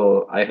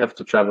example, I have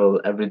to travel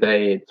every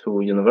day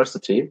to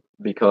university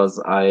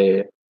because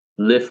I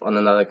live on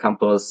another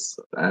campus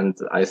and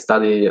I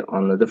study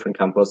on a different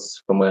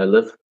campus from where I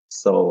live.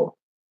 So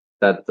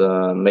that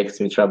makes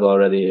me travel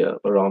already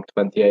around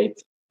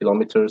 28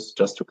 kilometers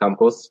just to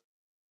campus.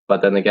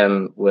 But then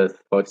again,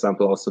 with, for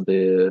example, also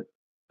the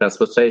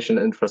transportation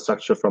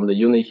infrastructure from the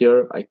uni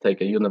here, I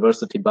take a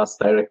university bus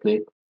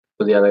directly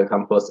to the other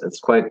campus. It's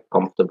quite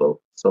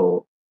comfortable.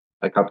 So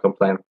I can't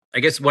complain. I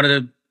guess one of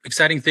the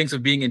exciting things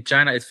of being in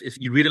China is if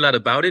you read a lot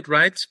about it,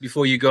 right,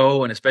 before you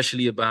go, and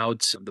especially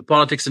about the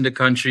politics in the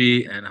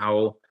country and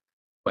how,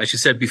 as you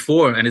said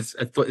before, and I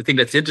think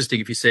that's interesting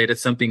if you say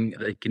that's something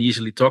that you can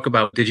easily talk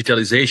about,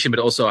 digitalization, but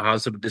also how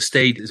sort of the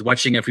state is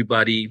watching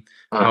everybody,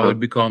 how it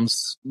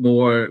becomes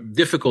more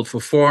difficult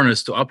for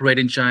foreigners to operate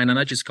in China,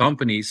 not just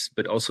companies,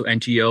 but also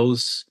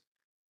NGOs.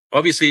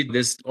 Obviously,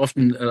 there's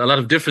often a lot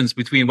of difference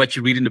between what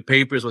you read in the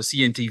papers or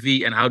see on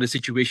TV and how the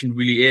situation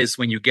really is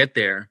when you get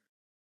there.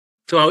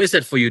 So how is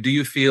that for you? Do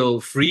you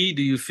feel free?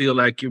 Do you feel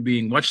like you're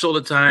being watched all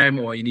the time,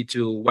 or you need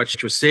to watch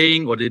what you're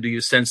saying? Or do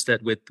you sense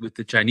that with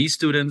the Chinese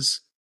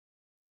students?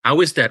 How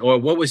is that? Or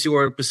what was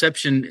your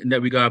perception in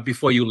that regard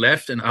before you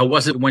left? And how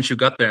was it once you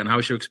got there? And how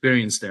was your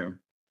experience there?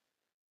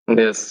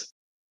 Yes.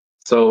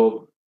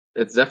 So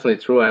it's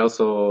definitely true. I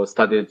also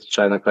studied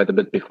China quite a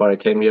bit before I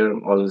came here.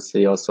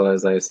 Obviously, also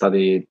as I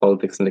study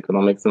politics and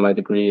economics in my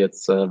degree,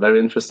 it's a very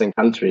interesting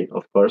country,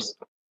 of course,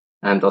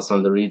 and also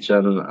in the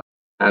region.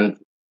 And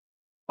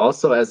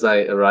also, as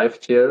I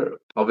arrived here,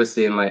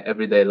 obviously in my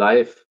everyday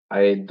life,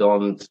 I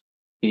don't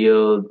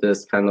feel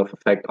this kind of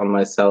effect on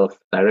myself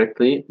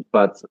directly,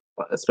 but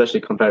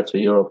especially compared to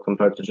Europe,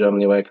 compared to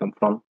Germany, where I come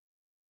from,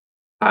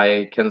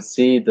 I can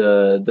see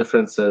the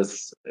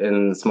differences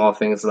in small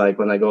things like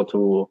when I go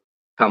to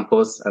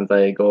campus and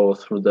I go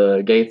through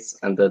the gates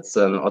and it's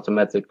an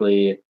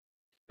automatically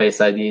Face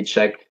ID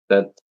check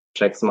that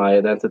checks my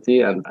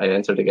identity and I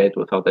enter the gate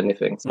without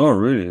anything. Oh,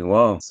 really?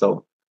 Wow.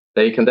 So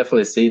there you can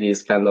definitely see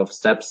these kind of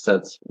steps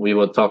that we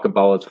would talk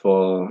about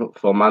for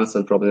months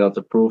and probably not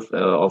approve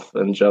of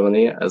in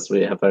Germany, as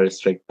we have very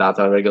strict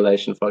data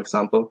regulation, for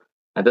example.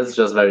 And this is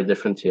just very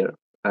different here.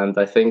 And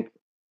I think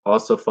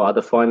also for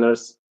other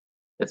foreigners,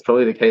 it's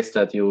probably the case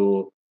that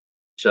you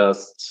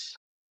just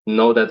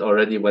know that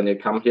already when you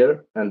come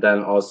here and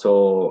then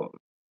also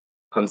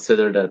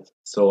consider that.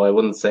 So I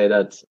wouldn't say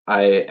that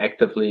I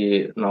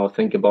actively now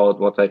think about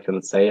what I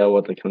can say or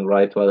what I can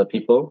write to other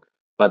people,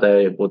 but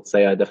I would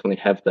say I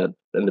definitely have that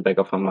in the back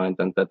of my mind,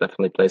 and that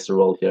definitely plays a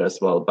role here as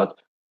well. But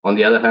on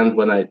the other hand,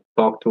 when I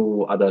talk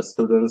to other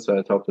students, when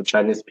I talk to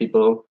Chinese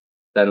people,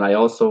 then I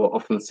also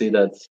often see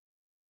that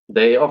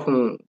they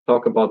often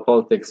talk about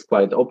politics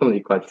quite openly,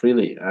 quite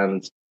freely,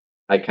 and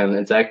I can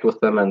interact with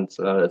them, and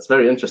it's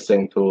very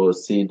interesting to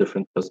see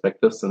different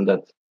perspectives in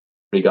that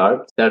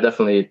regard. There are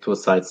definitely two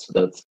sides to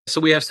that.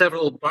 So we have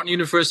several partner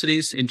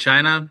universities in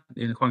China,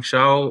 in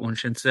Guangzhou and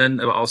Shenzhen,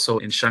 but also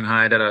in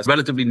Shanghai that are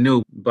relatively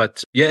new.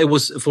 But yeah, it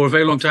was for a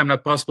very long time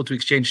not possible to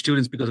exchange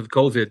students because of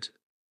COVID.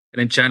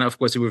 And in China, of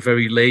course, they were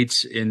very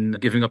late in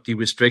giving up the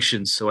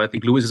restrictions. So I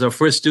think Louis is our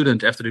first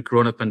student after the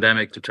corona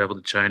pandemic to travel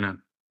to China.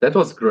 That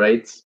was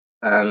great.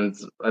 And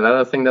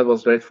another thing that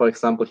was great, for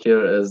example,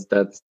 here is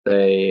that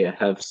they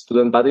have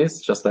student buddies,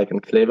 just like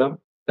in Kleve,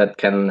 that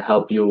can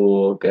help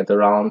you get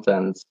around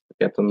and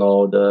get to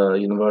know the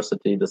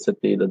university, the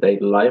city, the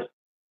daily life.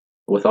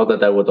 Without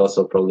that, I would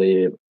also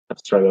probably have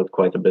struggled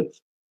quite a bit.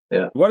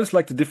 Yeah. What is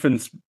like the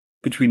difference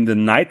between the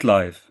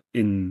nightlife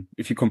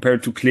if you compare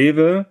it to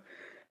Kleve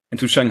and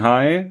to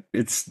Shanghai?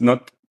 It's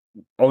not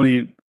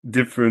only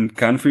different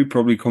country,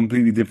 probably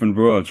completely different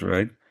worlds,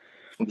 right?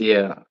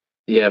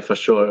 Yeah, for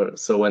sure.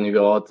 So when you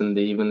go out in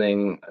the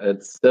evening,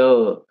 it's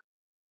still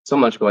so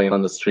much going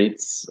on the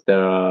streets.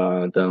 There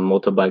are the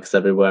motorbikes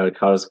everywhere,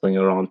 cars going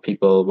around,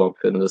 people walk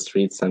in the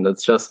streets, and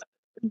it's just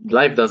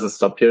life doesn't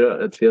stop here.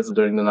 It feels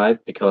during the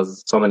night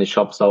because so many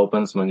shops are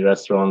open, so many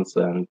restaurants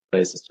and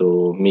places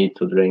to meet,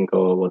 to drink,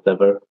 or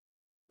whatever.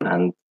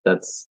 And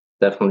that's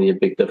definitely a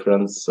big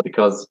difference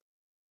because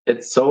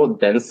it's so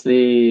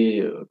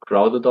densely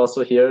crowded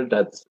also here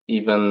that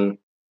even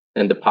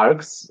in the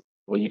parks,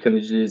 where you can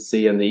usually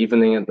see in the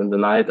evening and in the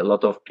night, a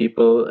lot of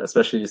people,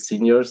 especially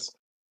seniors,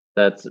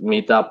 that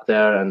meet up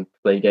there and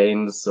play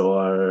games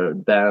or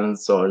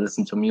dance or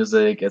listen to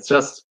music. It's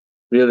just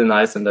really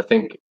nice. And I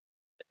think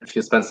if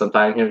you spend some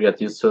time here, get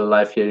used to the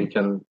life here, you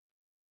can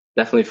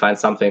definitely find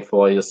something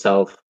for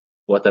yourself,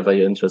 whatever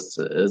your interest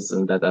is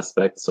in that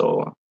aspect.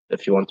 So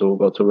if you want to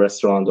go to a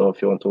restaurant or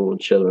if you want to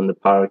chill in the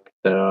park,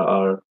 there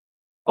are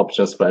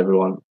options for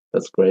everyone.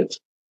 That's great.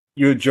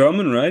 You're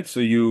German, right?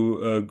 So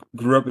you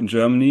grew up in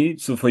Germany.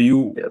 So for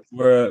you, Yes.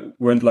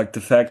 weren't like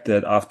the fact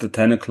that after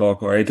 10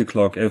 o'clock or 8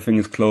 o'clock, everything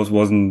is closed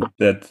wasn't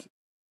that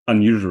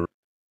unusual?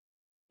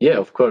 Yeah,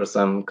 of course.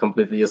 I'm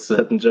completely used to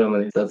that in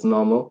Germany. That's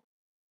normal.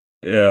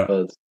 Yeah.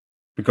 But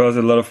because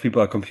a lot of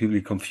people are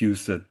completely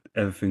confused that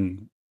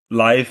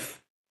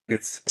life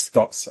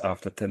stops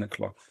after 10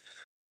 o'clock.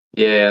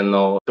 Yeah,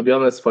 no. To be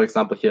honest, for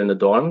example, here in the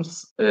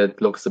dorms,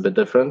 it looks a bit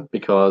different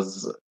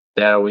because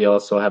there we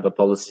also have a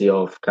policy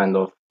of kind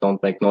of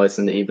don't make noise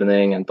in the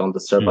evening and don't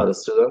disturb other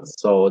students.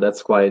 So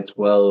that's quite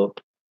well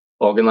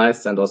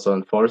organized and also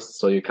enforced.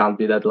 So you can't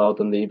be that loud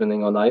in the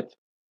evening or night.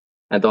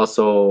 And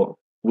also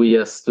we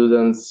as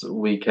students,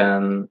 we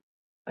can,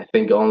 I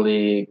think,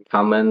 only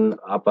come in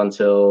up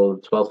until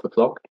 12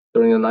 o'clock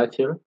during the night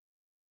here.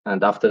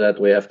 And after that,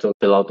 we have to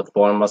fill out a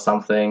form or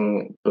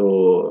something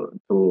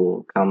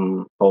to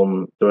come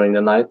home during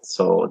the night.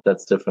 So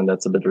that's different.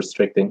 That's a bit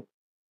restricting.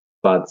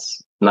 But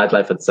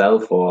nightlife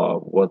itself or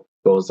what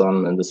goes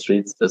on in the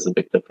streets, there's a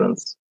big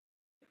difference.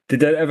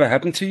 Did that ever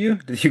happen to you?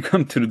 Did you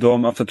come to the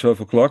dorm after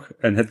 12 o'clock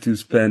and had to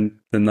spend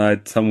the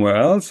night somewhere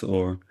else,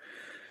 or?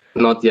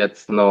 Not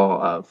yet,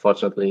 no,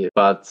 fortunately.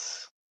 But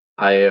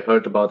I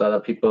heard about other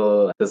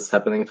people this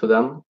happening to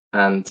them.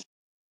 And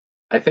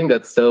I think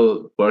that's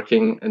still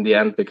working in the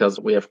end because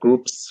we have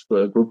groups,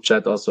 group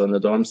chat also in the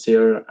dorms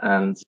here.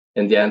 And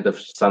in the end,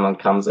 if someone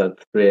comes at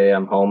 3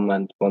 a.m. home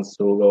and wants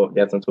to go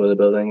get into the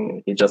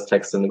building, he just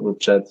texts in the group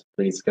chat,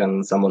 please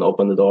can someone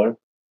open the door?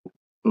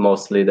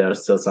 Mostly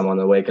there's still someone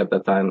awake at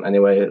that time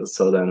anyway.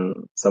 So then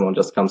someone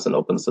just comes and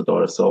opens the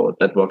door. So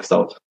that works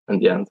out in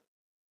the end.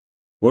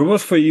 What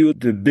was for you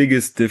the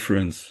biggest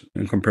difference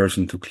in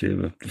comparison to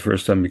Kleve the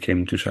first time you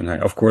came to Shanghai?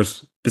 Of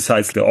course,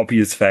 besides the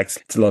obvious facts,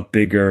 it's a lot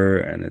bigger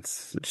and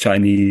it's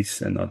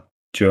Chinese and not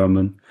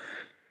German.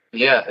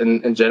 Yeah,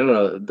 in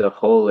general, the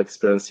whole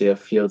experience here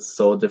feels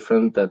so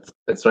different that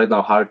it's right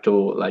now hard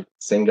to like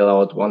single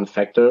out one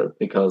factor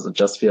because it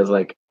just feels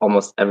like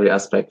almost every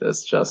aspect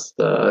is just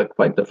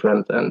quite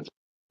different and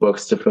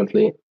works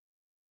differently.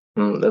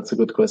 That's a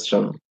good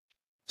question.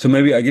 So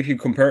maybe I give you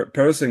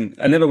comparison.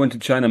 I never went to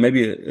China.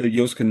 Maybe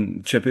Joost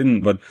can chip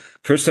in. But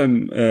first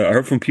time I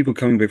heard from people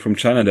coming back from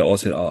China, they all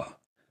said, "Oh,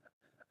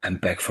 I'm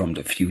back from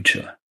the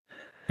future."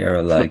 There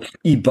are like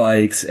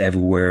e-bikes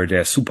everywhere.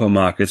 There are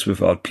supermarkets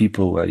without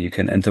people where you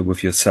can enter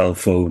with your cell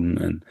phone,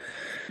 and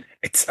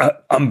it's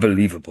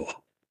unbelievable.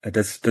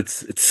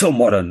 It's so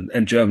modern,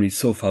 and Germany's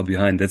so far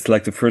behind. That's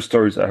like the first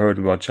stories I heard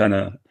about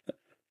China,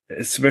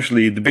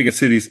 especially the bigger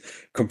cities,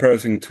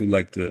 comparison to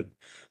like the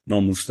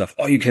normal stuff.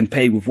 Oh, you can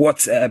pay with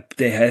WhatsApp.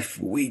 They have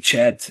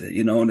WeChat.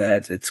 You know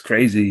that it's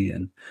crazy.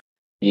 And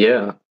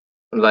yeah,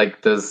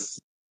 like this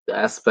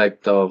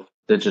aspect of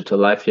digital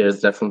life here is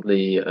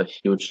definitely a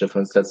huge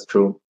difference. That's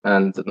true.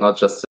 And not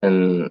just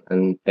in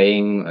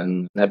paying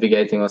and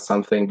navigating or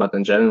something, but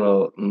in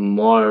general,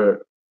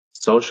 more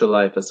social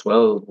life as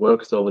well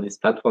works over these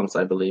platforms,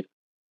 I believe.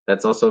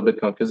 That's also a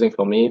bit confusing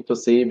for me to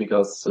see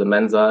because the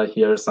Mensa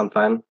here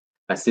sometimes,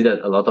 I see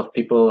that a lot of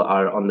people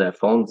are on their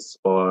phones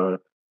or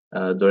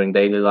during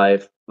daily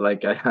life.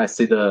 Like I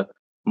see the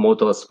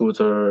motor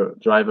scooter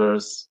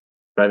drivers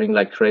driving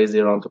like crazy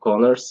around the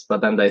corners,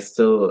 but then they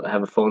still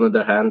have a phone in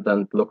their hand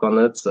and look on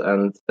it.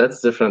 And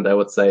that's different, I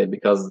would say,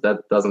 because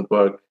that doesn't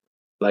work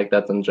like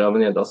that in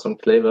Germany and also in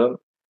Kleve.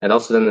 And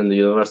also then in the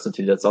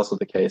university, that's also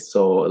the case.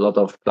 So a lot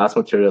of class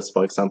materials,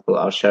 for example,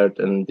 are shared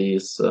in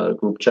these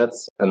group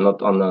chats and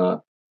not on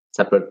a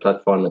separate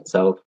platform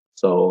itself.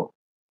 So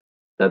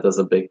that is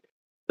a big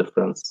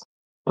difference.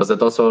 Was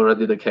that also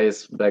already the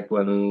case back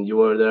when you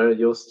were there,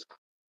 Joost?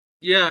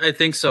 Yeah, I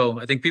think so.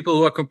 I think people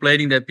who are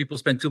complaining that people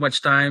spend too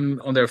much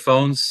time on their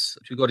phones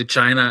to go to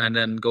China and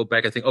then go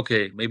back, I think,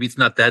 okay, maybe it's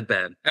not that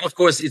bad. And of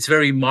course, it's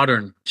very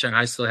modern.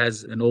 Shanghai still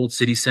has an old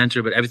city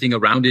center, but everything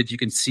around it, you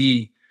can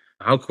see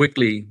how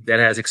quickly that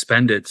has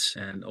expanded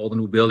and all the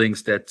new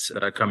buildings that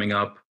are coming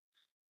up.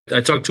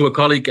 I talked to a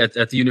colleague at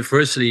the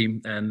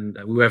university and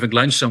we were having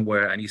lunch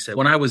somewhere and he said,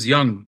 when I was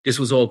young, this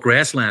was all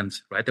grassland,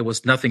 right? There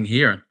was nothing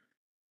here.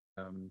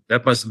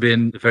 That must have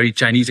been a very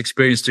Chinese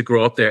experience to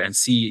grow up there and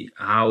see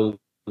how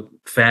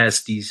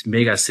fast these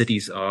mega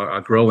cities are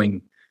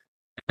growing.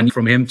 And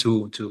from him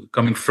to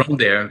coming from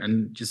there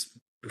and just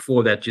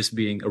before that, just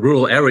being a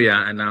rural area.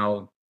 And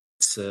now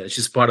it's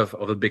just part of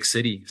a big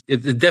city.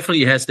 It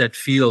definitely has that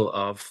feel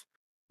of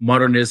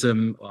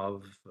modernism,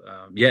 of,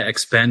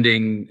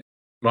 expanding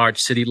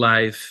large city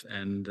life.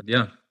 And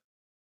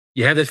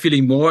you have that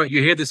feeling more.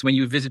 You hear this when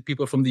you visit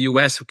people from the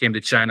US who came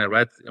to China,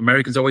 right?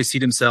 Americans always see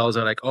themselves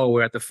as like, oh,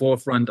 we're at the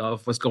forefront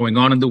of what's going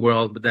on in the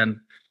world. But then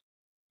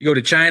you go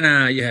to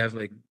China, you have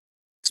like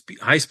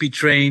high-speed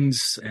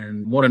trains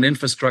and modern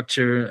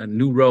infrastructure and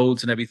new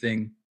roads and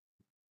everything.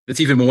 It's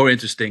even more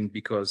interesting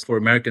because for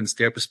Americans,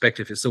 their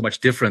perspective is so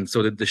much different.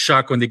 So that the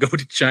shock when they go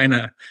to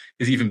China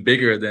is even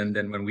bigger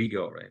than when we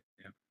go, right?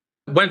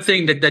 One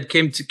thing that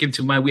came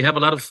to mind, we have a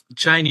lot of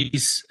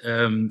Chinese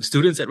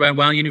students at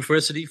Rhine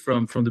University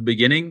from the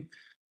beginning.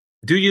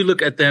 Do you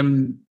look at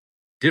them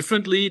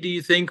differently, do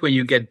you think, when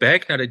you get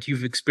back, now that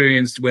you've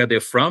experienced where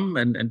they're from?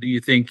 And do you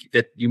think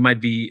that you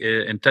might be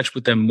in touch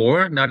with them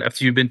more now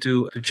after you've been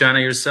to China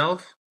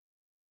yourself?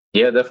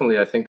 Yeah, definitely.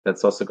 I think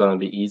that's also going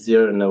to be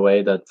easier in a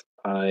way that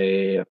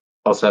I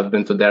also have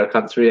been to their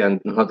country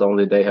and not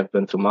only they have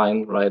been to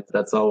mine, right?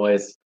 That's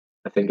always,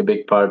 I think, a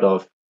big part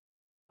of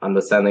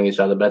understanding each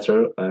other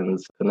better and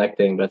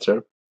connecting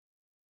better.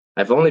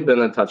 I've only been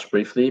in touch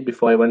briefly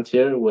before I went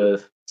here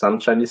with some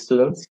Chinese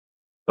students,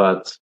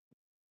 but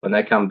when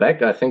I come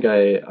back, I think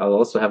I'll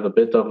also have a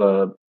bit of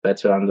a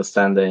better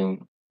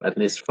understanding, at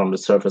least from the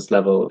surface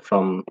level,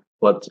 from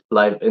what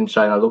life in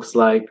China looks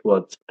like,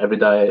 what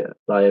everyday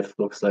life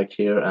looks like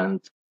here. And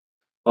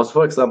Also,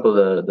 for example,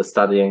 the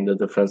studying, the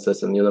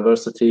differences in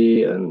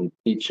university and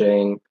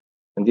teaching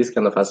and these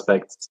kind of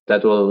aspects,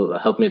 that will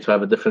help me to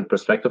have a different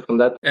perspective on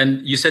that.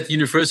 And you said the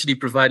university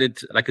provided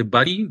like a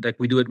buddy, like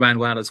we do at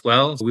Wijnwaal as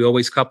well. We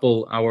always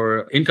couple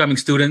our incoming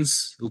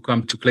students who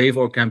come to Kleve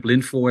or Camp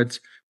Lindford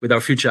with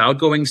our future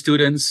outgoing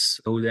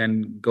students who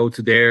then go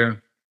to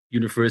their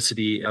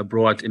university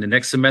abroad in the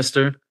next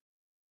semester.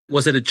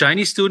 Was it a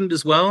Chinese student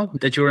as well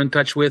that you're in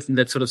touch with and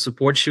that sort of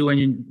supports you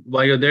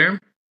while you're there?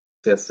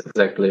 Yes,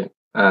 exactly.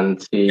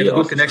 And he you have a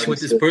good connection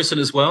with this person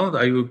as well?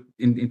 Are you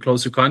in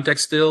closer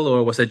contact still,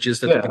 or was that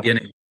just at the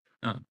beginning?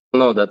 Oh.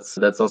 No, that's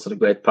also the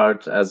great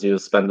part, as you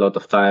spend a lot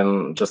of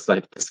time just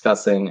like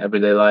discussing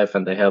everyday life,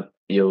 and they help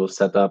you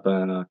set up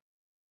a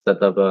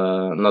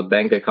not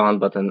bank account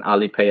but an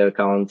Alipay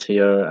account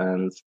here,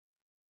 and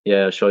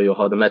show you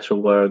how the metro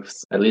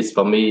works. At least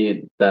for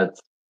me, that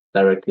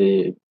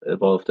directly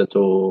evolved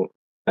into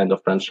kind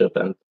of friendship,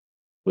 and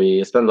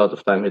we spent a lot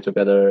of time here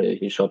together.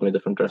 He showed me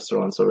different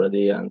restaurants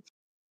already, and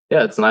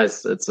yeah, it's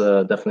nice. It's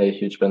definitely a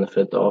huge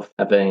benefit of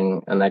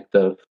having an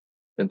active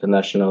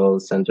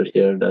international center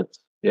here.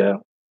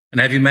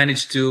 And have you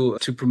managed to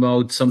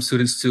promote some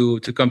students to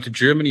come to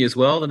Germany as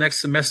well the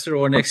next semester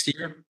or next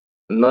year?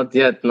 Not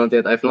yet.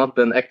 I've not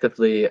been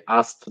actively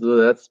asked to do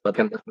that, but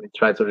can definitely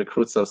try to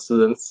recruit some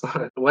students.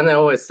 When I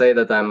always say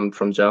that I'm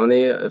from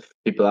Germany, if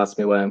people ask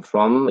me where I'm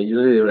from,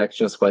 usually the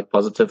reaction is quite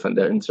positive and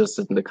they're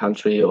interested in the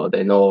country, or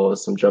they know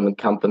some German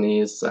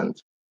companies. And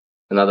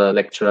another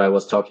lecturer I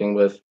was talking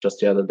with just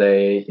the other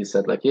day, he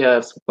said like, yeah, I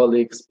have some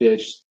colleagues,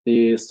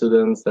 PhD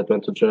students that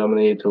went to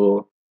Germany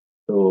to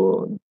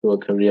do a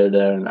career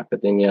there in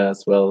academia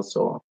as well.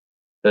 So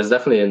there's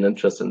definitely an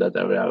interest in that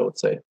area, I would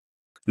say.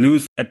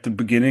 Louis, at the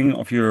beginning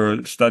of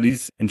your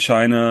studies in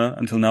China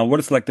until now, what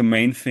is like the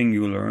main thing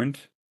you learned?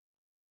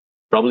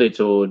 Probably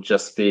to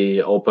just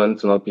be open,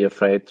 to not be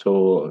afraid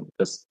to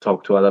just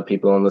talk to other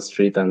people on the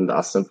street and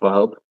ask them for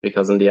help.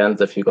 Because in the end,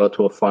 if you go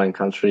to a foreign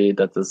country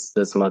that is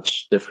this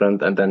much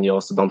different, and then you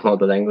also don't know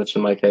the language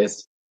in my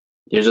case,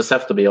 you just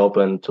have to be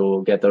open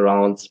to get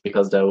around,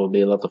 because there will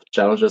be a lot of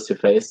challenges you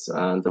face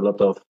and a lot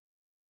of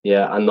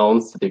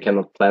unknowns that you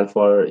cannot plan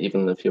for,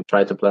 even if you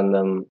try to plan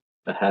them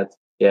ahead.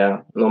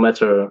 No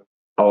matter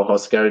how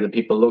scary the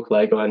people look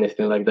like or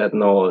anything like that,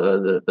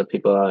 the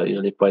people are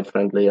usually quite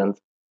friendly, and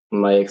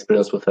my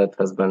experience with that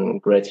has been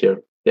great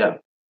here.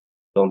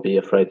 Don't be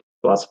afraid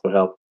to ask for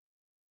help.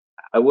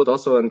 I would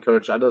also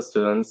encourage other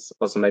students,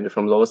 also maybe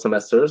from lower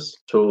semesters,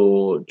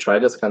 to try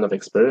this kind of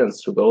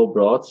experience, to go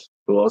abroad,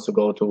 to also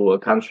go to a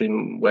country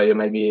where you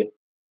maybe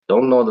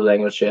don't know the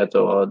language yet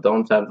or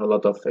don't have a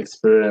lot of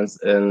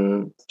experience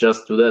in.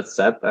 Just do that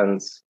step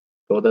and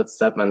go that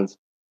step, and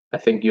I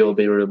think you'll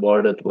be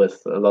rewarded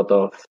with a lot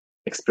of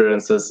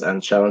experiences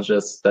and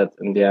challenges that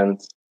in the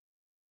end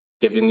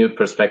give you new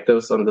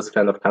perspectives on this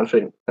kind of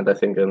country. And I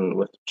think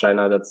with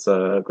China, that's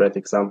a great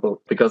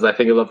example, because I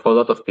think for a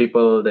lot of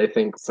people, they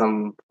think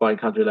some foreign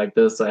country like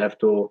this, I have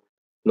to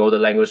know the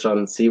language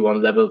on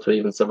C1 level to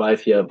even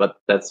survive here, but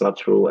that's not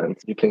true. And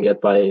you can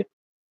get by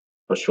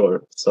for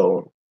sure.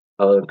 So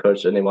I'll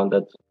encourage anyone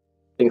that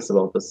thinks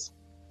about this.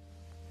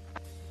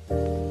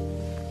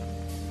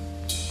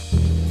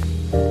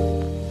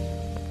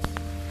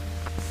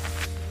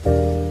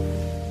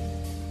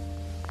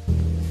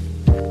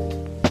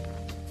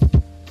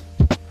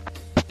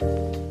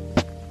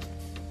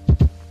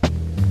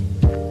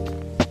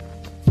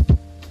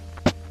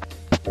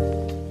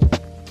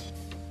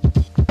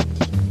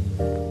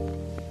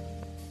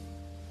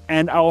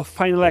 And our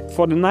final act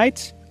for the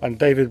night. I'm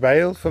David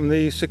Bale from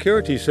the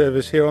security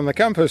service here on the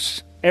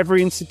campus.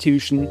 Every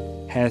institution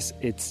has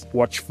its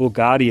watchful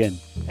guardian,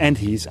 and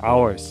he's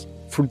ours.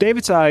 Through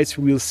David's eyes,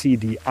 we'll see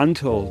the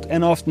untold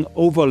and often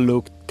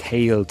overlooked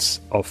tales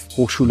of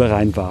Hochschule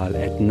Rhein-Waal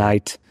at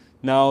night.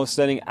 Now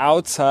standing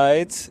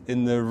outside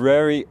in the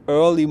very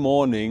early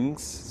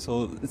mornings,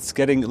 so it's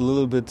getting a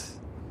little bit,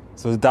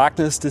 so the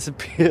darkness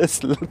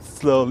disappears a little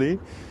slowly.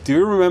 Do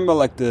you remember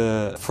like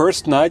the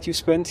first night you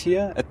spent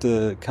here at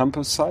the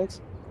campus site?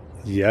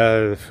 Yeah,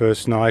 the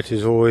first night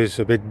is always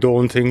a bit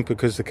daunting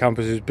because the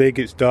campus is big,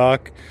 it's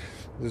dark.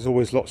 There's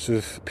always lots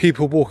of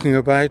people walking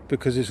about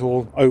because it's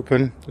all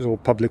open. There's all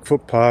public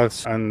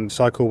footpaths and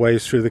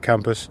cycleways through the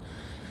campus.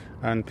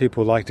 And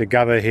people like to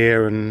gather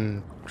here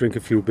and drink a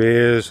few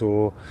beers,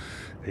 or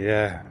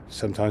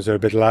sometimes they're a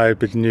bit loud, a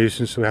bit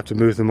nuisance, so we have to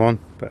move them on.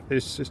 But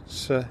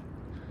it's a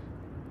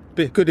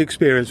good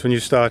experience when you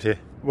start here.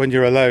 When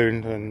you're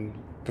alone, and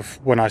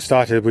when I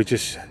started, we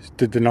just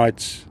did the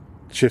night's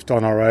shift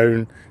on our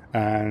own.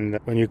 And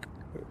when you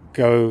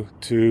go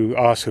to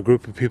ask a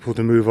group of people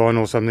to move on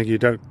or something, you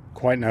don't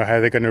quite know how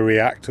they're going to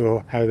react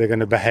or how they're going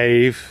to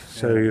behave.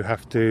 So you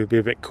have to be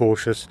a bit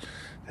cautious.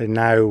 And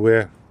now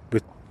we're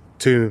with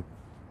two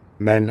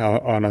men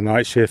on a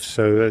night shift,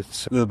 so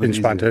it's a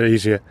bit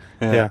easier.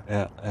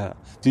 Yeah.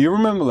 Do you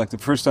remember like the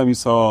first time you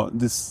saw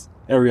this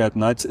area at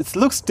night? It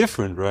looks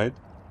different, right?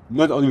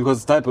 Not only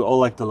because it's night, but all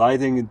like the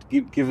lighting,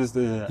 it gives us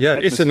the atmosphere.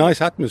 It's a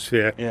nice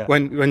atmosphere. Yeah.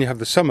 When you have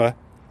the summer,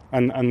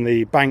 and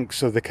the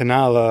banks of the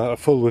canal are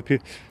full with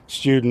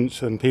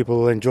students and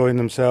people enjoying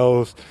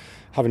themselves,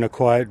 having a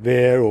quiet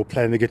beer or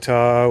playing the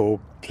guitar or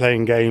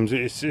playing games.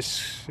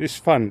 It's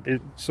fun.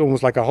 It's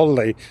almost like a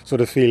holiday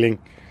sort of feeling.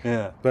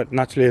 Yeah. But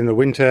naturally in the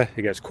winter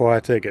it gets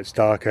quieter, it gets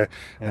darker,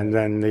 and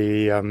then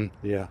the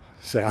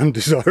say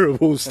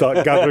undesirables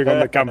start gathering on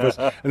the campus,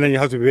 and then you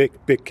have to be a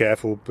bit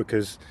careful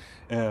because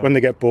when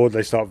they get bored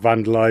they start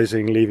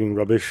vandalising, leaving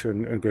rubbish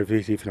and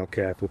graffiti if you're not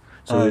careful.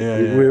 So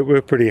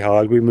we're pretty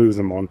hard. We move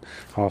them on,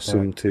 ask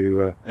them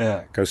to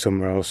go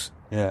somewhere else.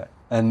 Yeah,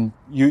 and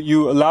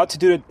you allowed to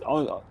do it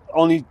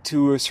only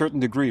to a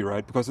certain degree,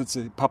 right? Because it's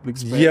a public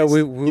space. Yeah,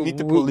 you need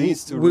the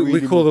police to really...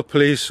 We call the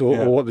police,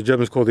 or what the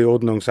Germans call the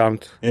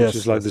Ordnungsamt, which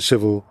is like the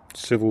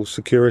civil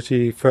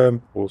security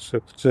firm or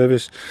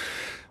service.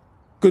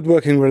 Good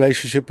working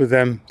relationship with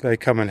them. They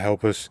come and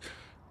help us.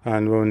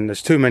 And when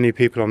there's too many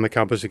people on the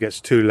campus, it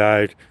gets too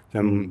loud,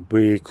 then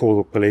we call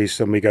the police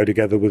and we go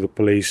together with the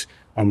police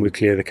and we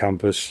clear the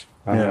campus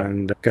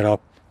and get our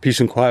peace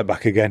and quiet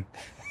back again.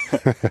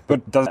 But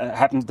it doesn't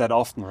happen that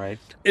often, right?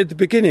 At the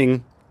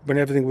beginning, when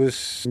everything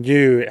was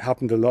new, it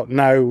happened a lot.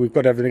 Now we've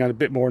got everything a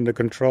bit more under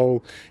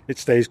control. It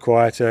stays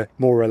quieter,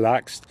 more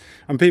relaxed,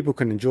 and people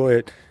can enjoy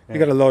it. You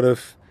get a lot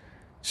of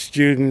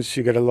students,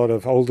 you get a lot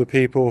of older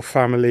people,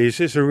 families.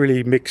 It's a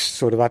really mixed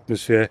sort of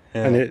atmosphere,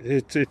 and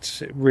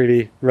it's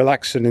really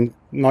relaxing and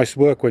nice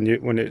work when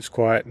it's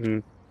quiet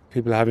and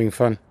people are having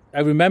fun. I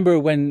remember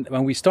when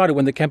we started,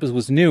 when the campus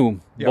was new,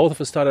 both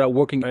of us started out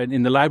working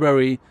in the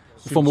library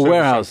from a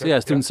warehouse,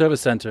 student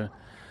service center.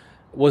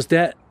 Was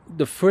that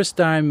the first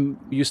time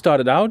you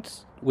started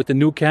out with the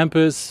new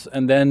campus,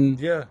 and then...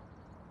 Yeah,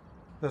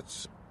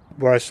 that's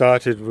where I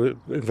started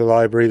in the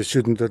library, the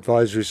student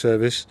advisory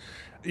service.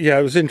 Yeah,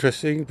 it was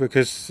interesting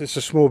because it's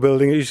a small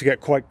building. It used to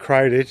get quite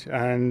crowded,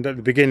 and at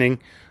the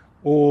beginning,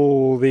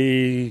 all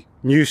the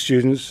new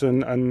students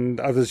and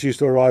others used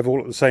to arrive all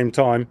at the same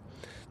time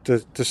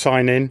to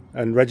sign in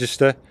and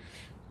register.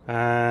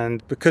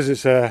 And because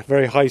it's a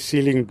very high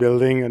ceiling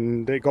building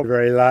and it got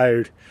very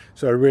loud,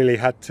 so I really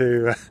had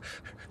to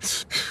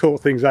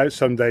sort things out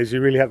some days. You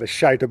really had to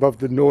shout above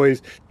the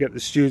noise, get the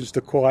students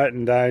to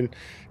quieten down.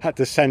 Had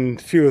to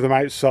send a few of them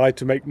outside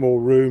to make more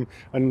room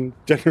and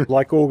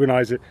generally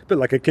organise it. A bit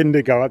like a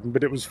kindergarten,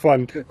 but it was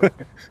fun.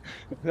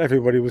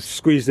 Everybody was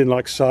squeezed in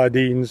like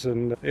sardines,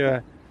 and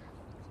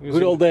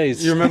good old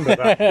days. You remember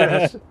that?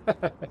 Yes.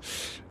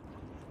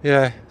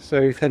 Yeah,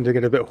 so you tend to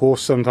get a bit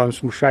hoarse sometimes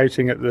from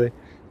shouting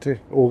to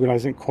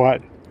organising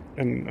quiet,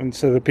 and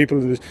so the people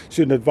in the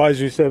student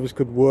advisory service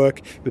could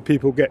work. The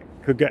people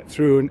could get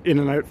through and in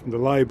and out from the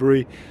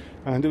library,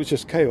 and it was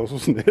just chaos,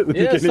 wasn't it? At the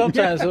beginning?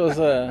 Sometimes it was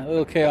a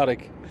little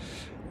chaotic.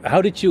 How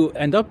did you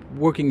end up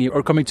working here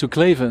or coming to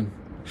Kleven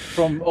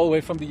all the way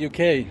from the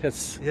UK?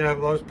 I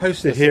was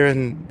posted here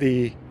in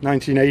the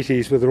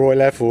 1980s with the Royal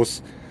Air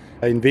Force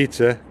in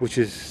Wietze, which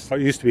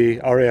used to be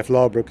RAF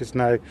Larbrook. It's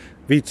now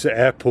Wietze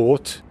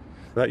Airport.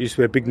 That used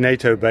to be a big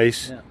NATO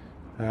base. Yeah.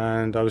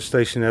 And I was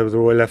stationed there with the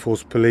Royal Air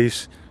Force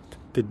Police.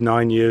 Did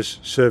 9 years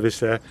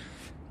service there.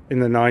 In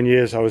the 9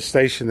 years I was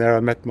stationed there, I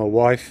met my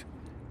wife,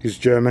 who's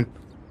German.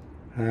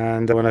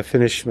 And when I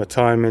finished my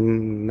time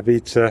in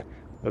Wietze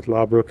at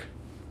Larbrook,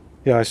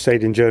 I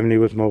stayed in Germany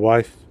with my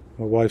wife.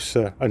 My wife's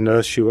a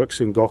nurse. She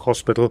works in Goch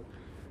Hospital.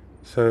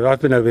 So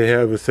I've been over here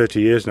over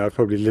 30 years now. I've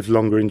probably lived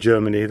longer in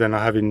Germany than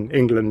I have in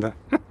England.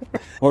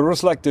 What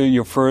was like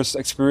your first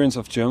experience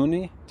of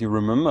Germany? Do you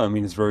remember? I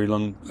mean, it's very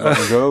long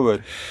ago,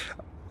 but...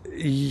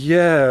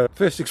 Yeah,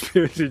 first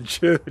experience in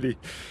Germany.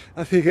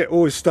 I think it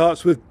always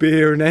starts with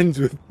beer and ends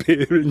with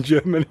beer in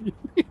Germany.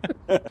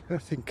 I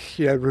think,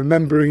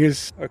 remembering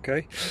is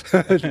okay.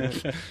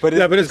 but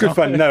it's good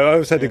fun. No, I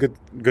always had a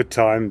good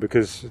time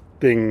because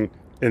being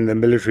in the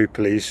military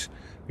police,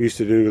 we used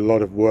to do a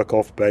lot of work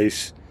off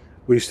base.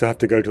 We used to have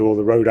to go to all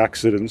the road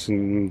accidents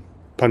and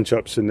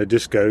punch-ups in the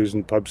discos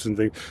and pubs and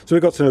things. So we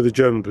got to know the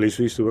German police.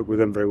 We used to work with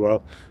them very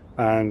well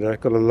and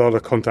got a lot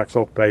of contacts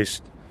off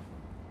base.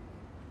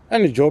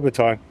 And enjoy the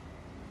time.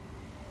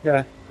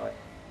 Yeah.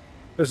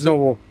 There's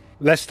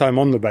less time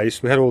on the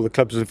base. We had all the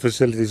clubs and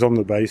facilities on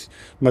the base.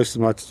 Most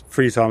of my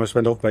free time I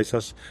spent off base.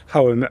 That's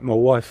how I met my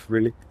wife,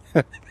 really.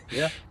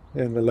 Yeah.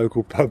 In the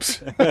local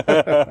pubs.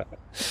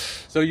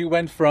 So you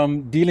went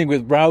from dealing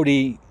with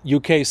rowdy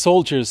UK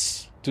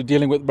soldiers to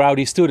dealing with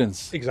rowdy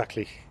students.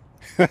 Exactly.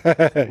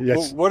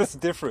 Yes. What is the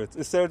difference?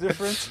 Is there a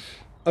difference?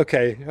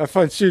 Okay. I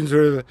find students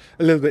are a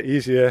little bit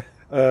easier.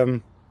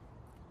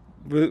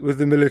 With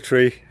the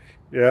military...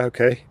 Yeah,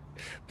 okay.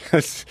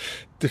 That's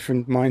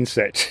different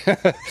mindset.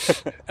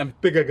 And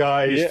bigger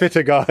guys,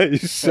 fitter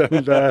guys,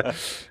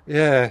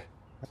 and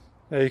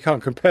you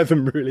can't compare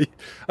them really.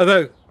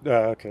 Although,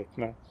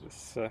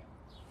 it's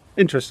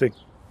interesting.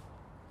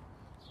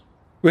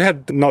 We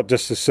had not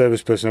just the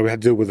service personnel, we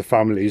had to deal with the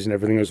families and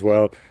everything as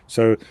well.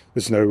 So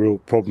there's no real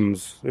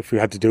problems if we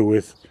had to deal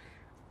with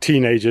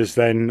teenagers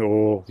then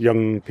or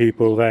young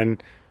people then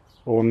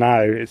or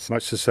now. It's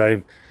much the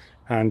same.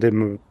 And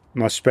in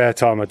my spare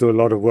time, I do a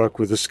lot of work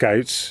with the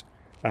Scouts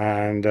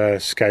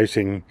and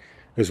scouting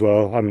as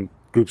well. I'm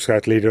Group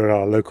Scout leader at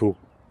our local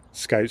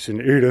scouts in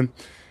Udom.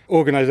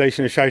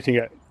 Organisation is shouting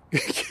at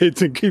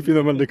kids and keeping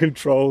them under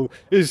control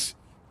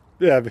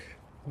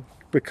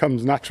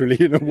becomes naturally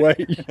in a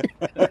way.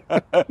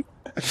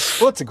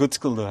 Well, it's a good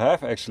skill to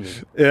have, actually.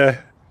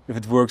 Yeah. If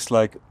it works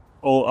like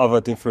all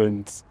other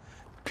different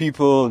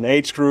people and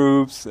age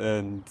groups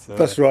and...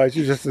 That's right.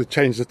 You just have to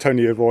change the tone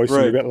of your voice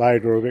a bit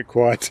louder or a bit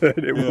quieter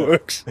and it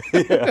works.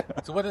 Yeah.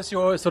 So what does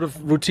your sort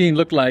of routine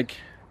look like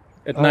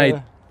at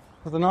night?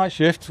 For the night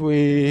shift,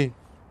 we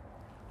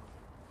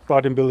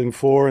start in Building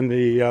 4 in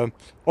the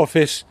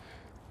office.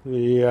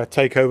 We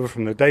take over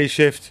from the day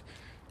shift.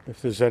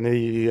 If there's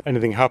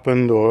anything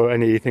happened or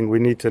anything we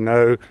need to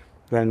know,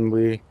 then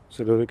we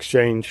sort of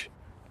exchange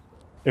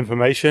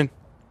information.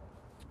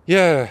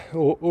 Yeah,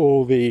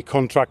 all the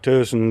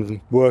contractors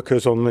and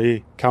workers on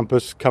the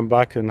campus come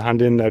back and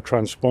hand in their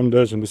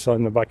transponders and we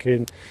sign them back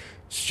in.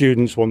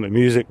 Students want the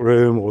music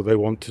room or they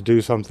want to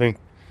do something.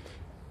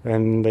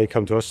 And they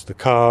come to us, the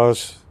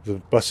cars, the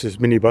buses,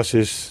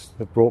 minibuses,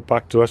 they're brought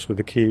back to us with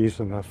the keys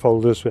and the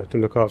folders. We have to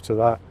look after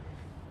that.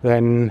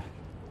 Then,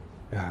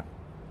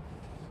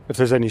 if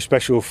there's any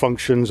special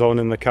functions on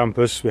in the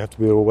campus, we have to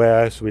be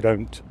aware so we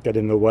don't get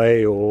in the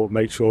way or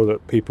make sure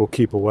that people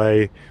keep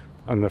away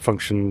and the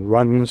function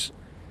runs.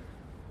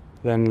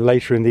 Then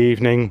later in the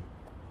evening,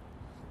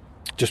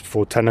 just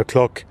before 10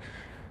 o'clock,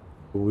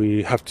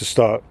 we have to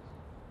start...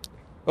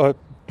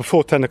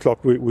 before 10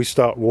 o'clock, we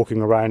start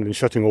walking around and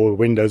shutting all the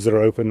windows that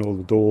are open, all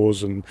the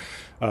doors, and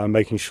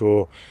making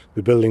sure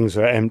the buildings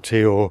are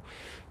empty or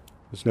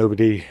there's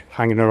nobody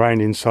hanging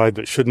around inside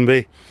that shouldn't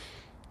be.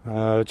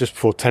 Just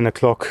before 10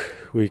 o'clock,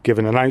 we give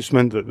an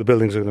announcement that the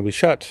buildings are going to be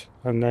shut,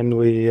 and then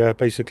we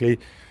basically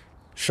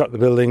shut the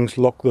buildings,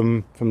 lock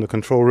them from the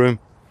control room,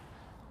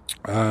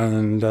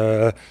 and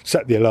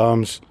set the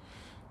alarms.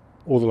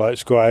 All the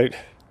lights go out,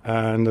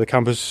 and the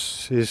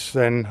campus is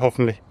then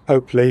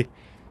hopefully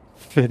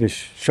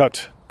finished,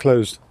 shut,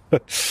 closed.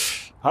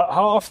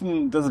 How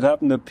often does it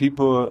happen that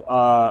people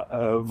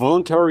are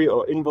voluntary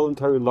or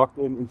involuntary locked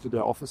into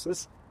their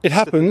offices? It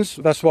happens.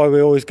 That's why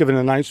we always give an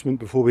announcement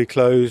before we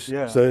close.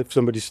 Yeah. So if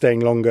somebody's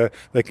staying longer,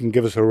 they can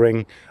give us a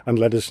ring and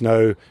let us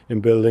know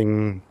in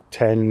building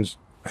 10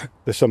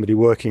 there's somebody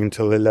working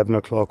until 11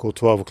 o'clock or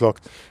 12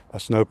 o'clock.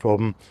 That's no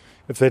problem.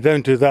 If they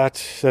don't do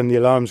that, then the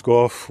alarms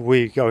go off.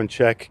 We go and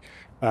check.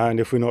 And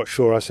if we're not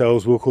sure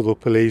ourselves, we'll call the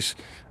police.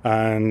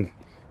 And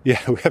we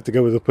have to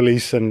go with the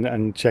police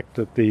and check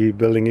that the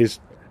building is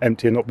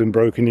empty and not been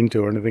broken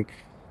into or anything.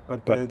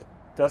 But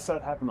does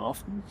that happen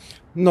often?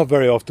 Not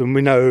very often.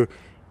 We know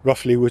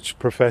roughly which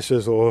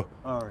professors or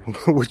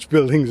which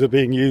buildings are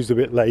being used a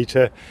bit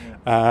later.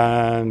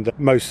 And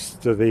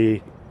most of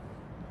we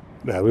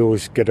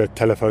always get a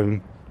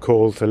telephone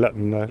call to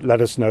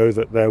let us know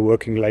that they're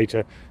working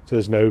later, so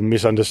there's no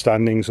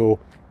misunderstandings or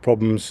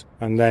problems.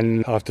 And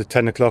then after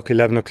 10 o'clock,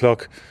 11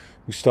 o'clock,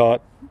 we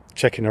start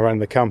checking around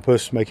the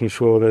campus, making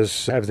sure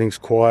everything's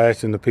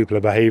quiet and the people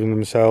are behaving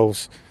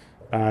themselves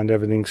and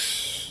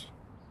everything's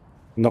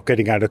not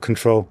getting out of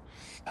control.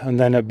 And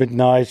then at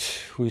midnight,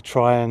 we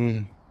try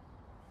and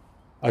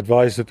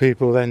advise the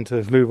people then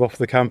to move off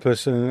the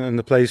campus and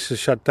the place is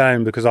shut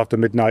down, because after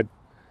midnight,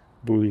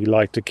 we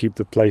like to keep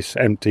the place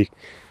empty.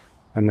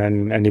 And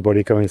then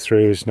anybody going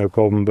through is no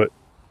problem, but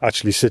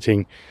actually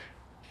sitting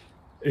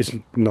is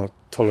not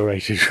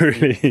tolerated,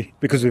 really,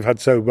 because we've had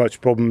so much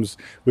problems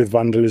with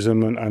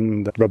vandalism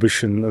and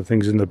rubbish and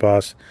things in the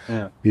bars.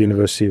 The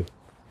university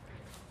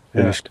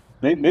finished.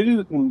 Maybe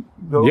we can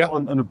go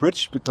on a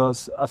bridge,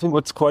 because I think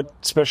what's quite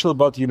special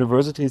about the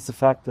university is the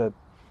fact that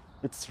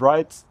it's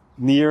right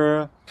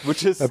near,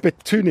 which is a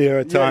bit too near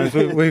at times.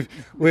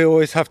 We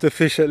always have to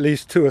fish at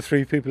least 2 or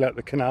 3 people at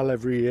the canal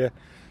every year.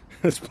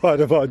 It's part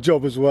of our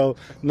job as well.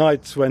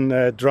 Nights when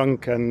they're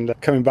drunk and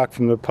coming back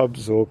from the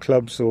pubs or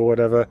clubs or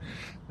whatever,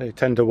 they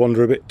tend to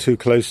wander a bit too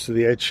close to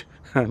the edge.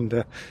 And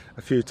a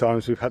few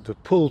times we've had to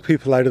pull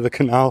people out of the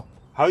canal.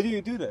 How do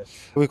you do that?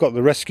 We've got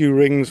the rescue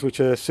rings, which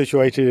are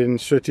situated in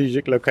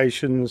strategic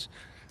locations,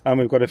 and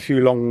we've got a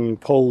few long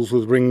poles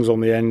with rings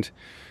on the end.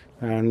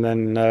 And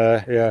then,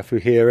 if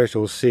we hear it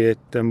or see it,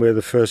 then we're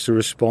the first to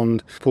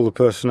respond, pull the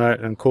person out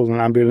and call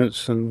an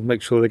ambulance and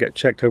make sure they get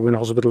checked over in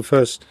hospital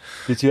first.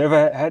 Did you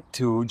ever had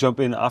to jump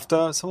in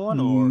after someone?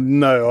 Or?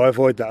 No, I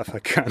avoid that if I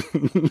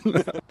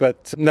can.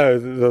 But no,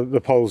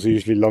 the poles are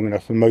usually long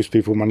enough and most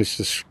people manage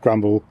to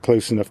scramble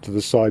close enough to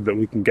the side that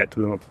we can get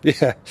to them.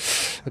 Yeah,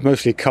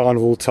 mostly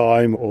carnival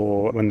time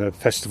or when the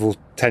festival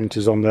tent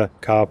is on the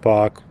car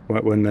park,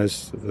 when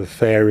the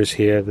fair is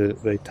here,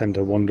 they tend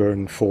to wander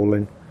and fall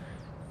in.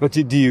 But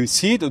do you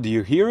see it or do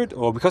you hear it?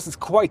 Or because it's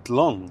quite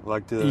long,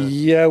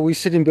 Yeah, we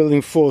sit in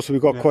building 4, so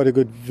we've got quite a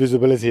good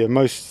visibility. And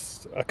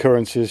most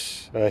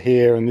occurrences are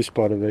here in this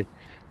part of the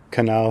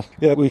canal.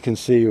 Yeah, we can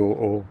see,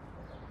 or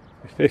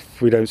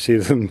if we don't see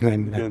them,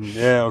 then...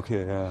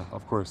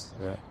 of course.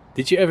 Yeah.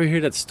 Did you ever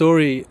hear that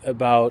story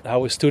about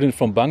how a student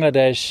from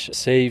Bangladesh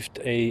saved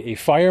a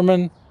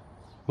fireman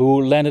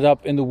who landed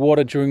up in the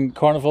water during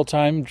carnival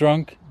time,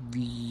 drunk?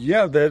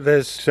 Yeah,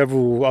 there's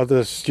several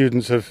other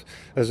students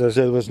as I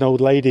said, there was an old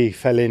lady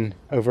fell in,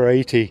 over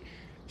 80.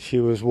 She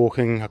was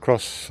walking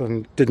across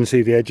and didn't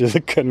see the edge of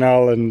the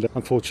canal, and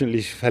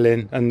unfortunately she fell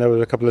in. And there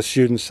were a couple of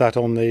students sat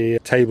on the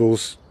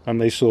tables, and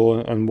they saw,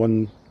 and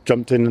one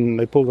jumped in and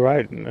they pulled her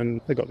out,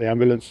 and they got the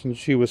ambulance, and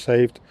she was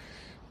saved.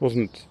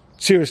 Wasn't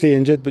seriously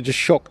injured, but just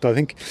shocked, I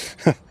think.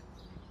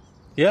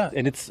 Yeah,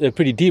 and it's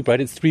pretty deep, right?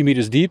 It's 3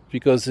 meters deep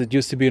because it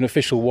used to be an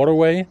official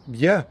waterway.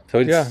 Yeah, so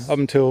it's up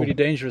until pretty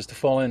dangerous to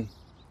fall in.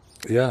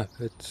 Yeah,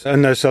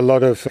 and there's a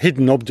lot of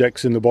hidden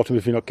objects in the bottom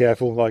if you're not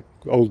careful, like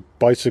old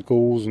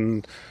bicycles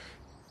and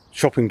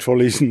shopping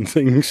trolleys and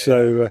things.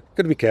 So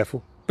got to be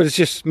careful. But it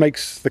just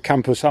makes the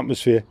campus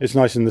atmosphere. It's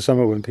nice in the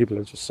summer when people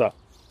are just sat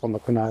on the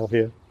canal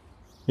here,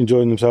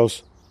 enjoying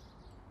themselves.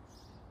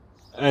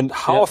 And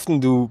how often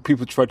do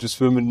people try to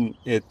swim in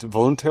it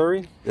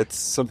voluntary? That's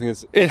something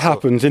that's... It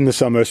happens in the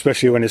summer,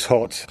 especially when it's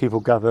hot. People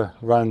gather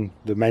around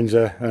the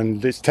Mensa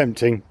and it's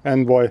tempting.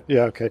 And why?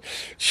 Yeah, okay.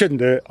 Shouldn't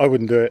do it. I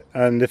wouldn't do it.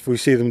 And if we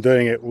see them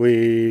doing it,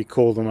 we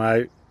call them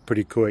out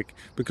pretty quick.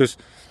 Because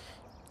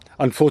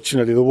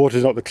unfortunately, the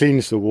water's not the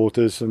cleanest of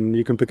waters, and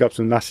you can pick up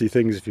some nasty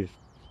things if you...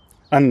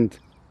 And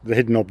the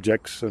hidden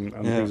objects and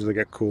things that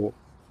get caught.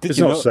 It's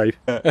not safe.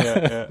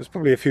 There's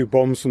probably a few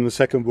bombs from the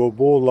Second World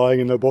War lying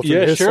in the bottom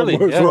here surely.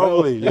 somewhere as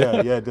well.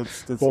 Probably,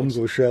 that's bombs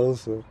or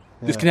shells. Or...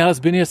 This canal has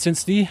been here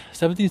since the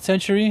 17th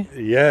century?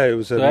 Yeah, it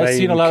was a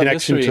main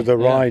connection to the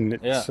Rhine.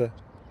 It's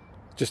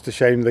just a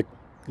shame the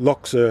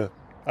locks are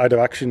out of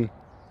action.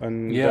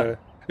 And it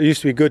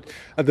used to be good.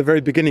 At the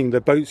very beginning, the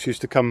boats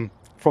used to come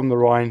from the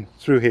Rhine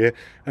through here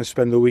and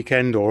spend the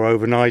weekend or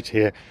overnight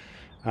here.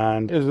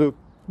 And it was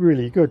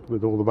really good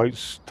with all the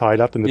boats tied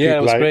up and the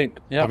people out great.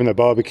 having a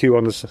barbecue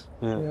on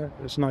the...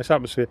 it's a nice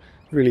atmosphere.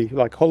 Really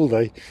like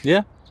holiday.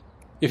 Yeah.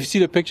 If you see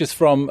the pictures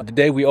from the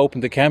day we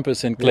opened the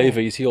campus in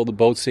Kleve, you see all the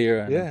boats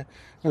here. And,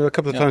 and a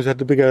couple of times we had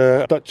the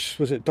bigger Dutch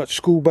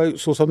school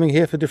boats or something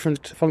here for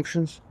different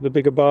functions, the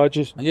bigger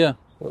barges. Yeah.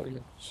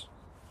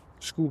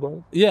 School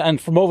boat. Yeah,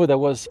 and from over there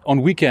was,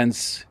 on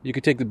weekends, you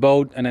could take the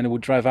boat and then it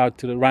would drive out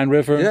to the Rhine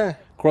River,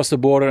 cross the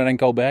border and then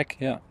go back.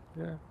 Yeah.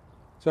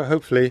 So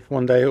hopefully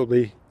one day it'll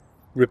be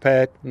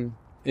repaired and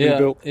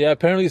rebuilt. Yeah,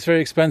 apparently it's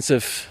very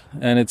expensive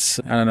and it's,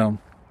 I don't know.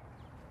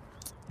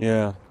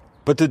 Yeah.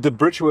 But the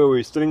bridge where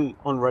we're sitting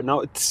on right now,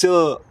 it's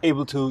still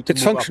able to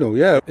it's functional,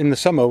 In the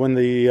summer when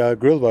the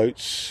grill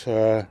boats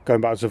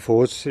going backwards and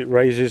forwards, it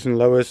raises and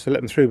lowers to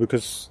let them through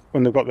because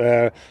when they've got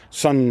their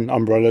sun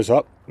umbrellas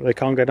up, they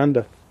can't get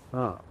under.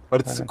 But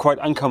it's quite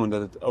uncommon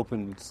that it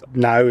opens.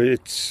 Now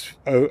it's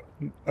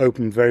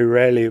opened very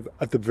rarely.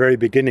 At the very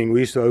beginning, we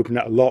used to open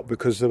it a lot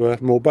because there were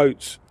more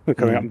boats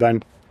coming up and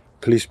down.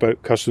 Police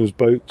boat, customs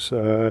boats.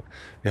 You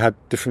had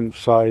different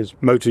size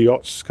motor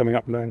yachts coming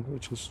up and down,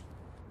 which was...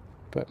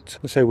 But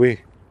I say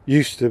we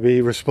used to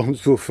be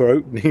responsible for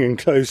opening and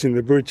closing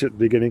the bridge at the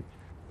beginning.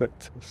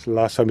 But the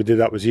last time we did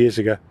that was years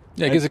ago.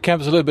 Yeah, it gives the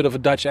campus a little bit of a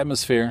Dutch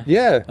atmosphere.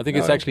 Yeah. I think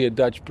it's actually a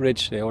Dutch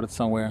bridge. They ordered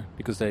somewhere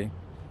because they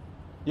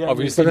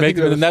obviously make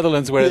them in the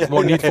Netherlands where there's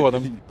more need for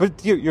them.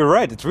 But you're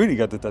right. It's really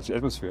got the Dutch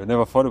atmosphere. I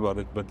never thought about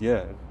it, but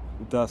yeah,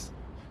 it does.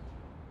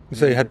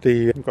 So you had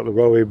you've got the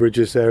railway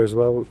bridges there as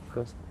well.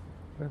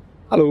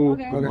 Hello.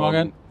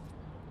 Morgen.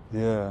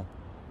 Yeah.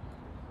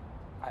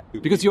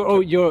 Because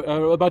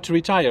you're about to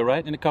retire,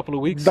 right? In a couple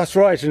of weeks. That's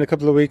right. In a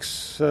couple of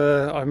weeks,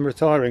 I'm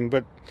retiring.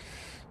 But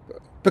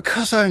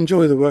because I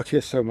enjoy the work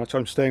here so much,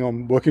 I'm staying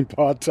on working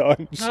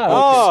part-time.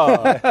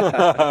 So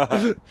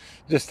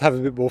just have a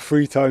bit more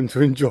free time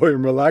to enjoy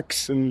and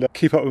relax and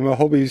keep up with my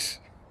hobbies.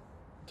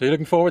 So you're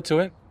looking forward to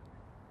it?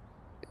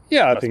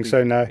 Yeah, I think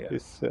so now. Yeah.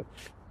 It's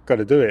got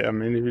to do it. I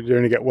mean, you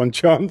only get one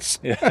chance.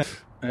 Yeah.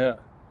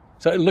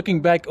 So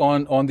looking back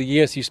on the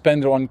years you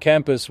spent on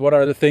campus, what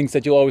are the things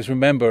that you always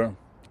remember?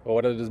 Or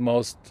what are the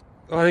most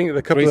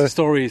crazy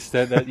stories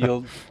that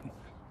you'll...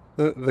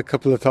 The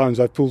couple of times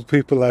I pulled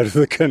people out of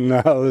the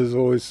canal,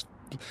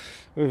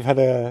 we've had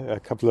a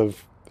couple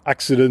of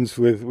accidents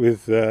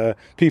with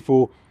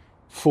people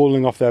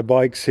falling off their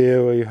bikes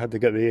here where you had to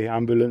get the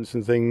ambulance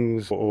and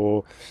things,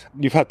 or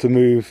you've had to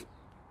move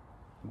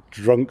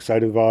drunks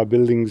out of our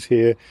buildings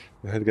here.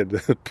 We had to get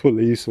the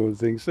police or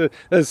things. So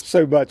there's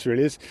so much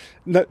really. It's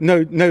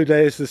no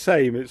day is the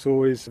same. It's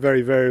always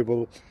very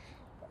variable.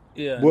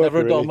 Yeah,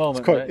 never a dull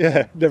moment. Right?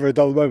 Yeah, never a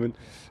dull moment.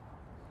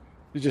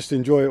 You just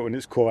enjoy it when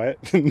it's quiet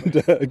and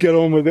get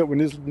on with it when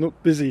it's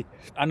not busy.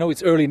 I know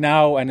it's early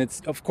now, and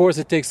of course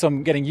it takes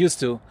some getting used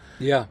to.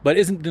 Yeah. But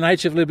isn't the night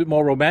shift a little bit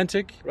more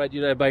romantic? Right,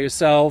 you're there by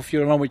yourself.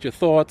 You're alone with your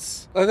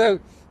thoughts. Although,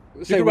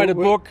 you can write a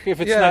book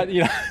if it's not.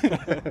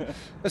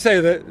 I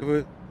say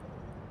that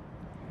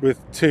with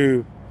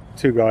two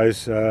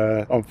guys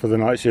on for the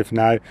night shift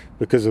now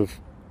because of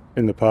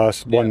in the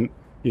past one.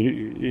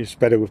 It's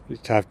better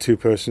to have two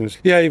persons.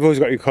 Yeah, you've always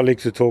got your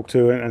colleagues to talk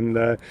to,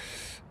 and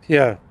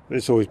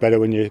it's always better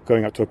when you're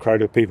going up to a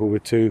crowd of people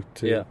with two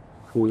to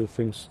all the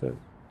things.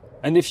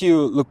 And if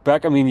you look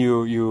back, I mean,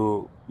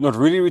 you not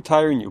really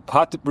retiring, you're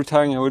part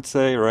retiring, I would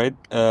say, right?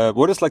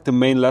 What is like the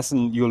main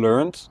lesson you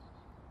learned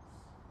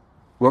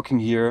working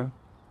here?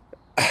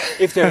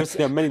 If there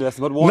are many lessons,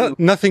 but one...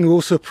 Nothing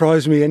will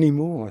surprise me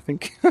anymore, I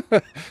think.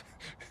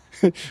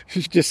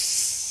 Just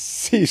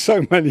see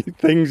so many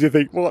things, you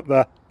think, what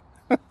the?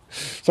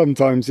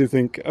 Sometimes you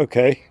think,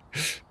 okay,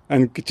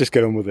 and just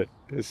get on with it.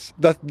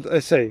 I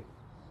say,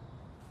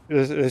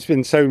 there's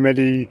been so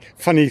many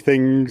funny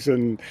things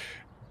and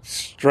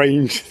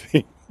strange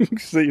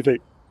things that you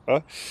think,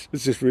 oh,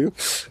 is this real?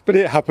 But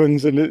it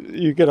happens, and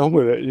you get on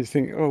with it. You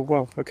think, oh,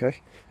 well, okay.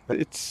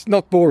 It's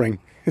not boring.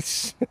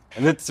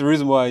 And that's the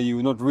reason why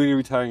you're not really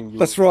retiring.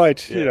 That's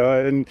right. Yeah.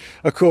 And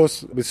of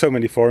course, with so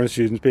many foreign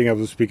students, being able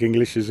to speak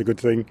English is a good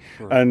thing.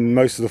 Right. And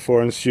most of the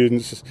foreign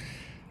students,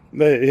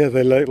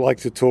 they like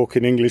to talk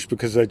in English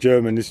because their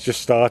German is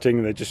just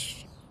starting. They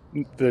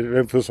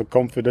don't feel so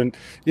confident.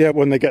 Yeah,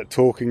 when they get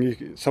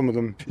talking, some of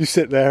them, you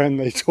sit there and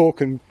they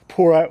talk and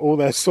pour out all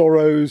their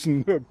sorrows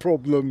and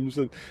problems.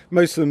 And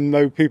most of them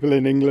know people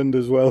in England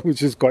as well,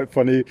 which is quite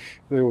funny.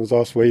 They always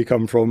ask where you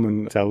come from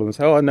and tell them,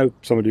 oh, I know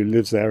somebody who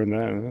lives there and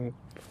there.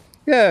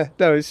 Yeah,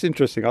 no, it's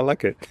interesting. I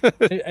like it.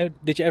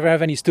 Did you ever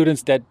have any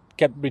students that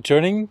kept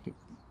returning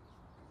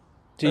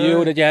to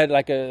you that you had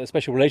like a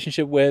special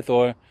relationship with,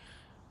 or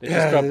they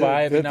just drop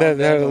by every now and then?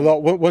 There are a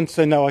lot. Once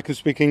they know I can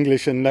speak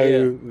English and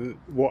know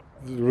what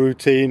the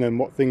routine and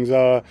what things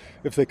are,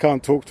 if they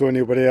can't talk to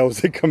anybody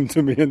else, they come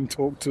to me and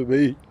talk to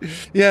me.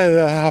 Yeah,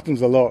 that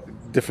happens a lot.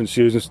 Different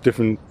students,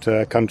 different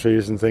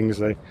countries and things,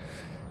 they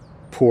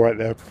pour out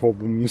their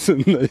problems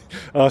and they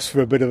ask for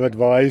a bit of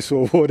advice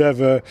or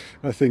whatever.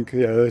 I think,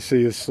 they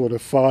see a sort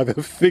of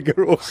father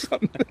figure or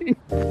something.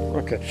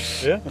 Okay.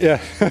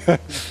 Yeah.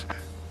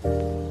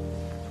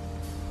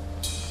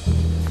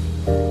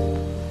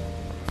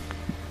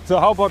 So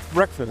how about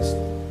breakfast?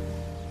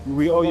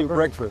 We owe you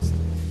breakfast.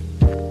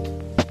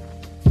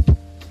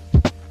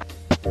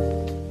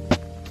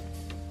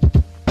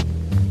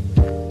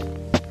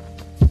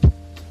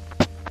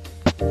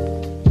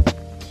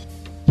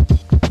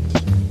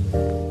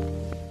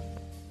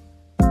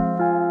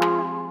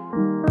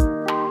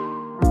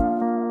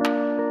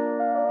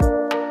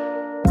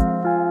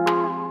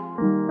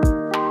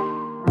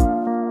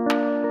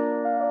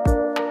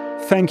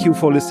 Thank you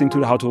for listening to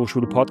the How to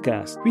Hochschule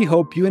podcast. We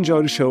hope you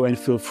enjoy the show and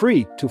feel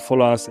free to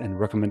follow us and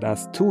recommend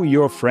us to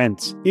your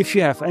friends. If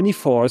you have any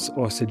thoughts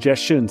or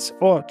suggestions,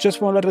 or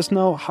just want to let us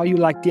know how you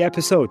liked the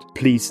episode,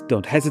 please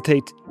don't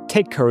hesitate.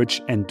 Take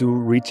courage and do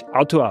reach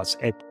out to us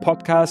at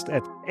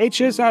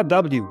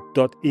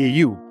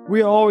podcast@hsrw.eu.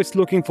 We are always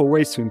looking for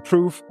ways to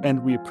improve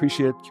and we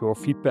appreciate your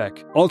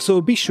feedback.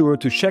 Also, be sure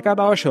to check out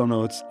our show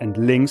notes and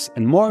links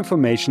and more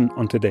information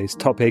on today's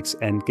topics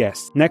and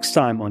guests. Next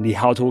time on the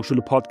How to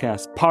Hochschule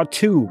podcast, part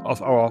 2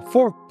 of our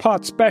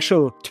 4-part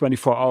special,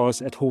 24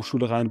 hours at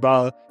Hochschule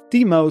Rhein-Waal,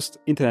 the most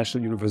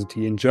international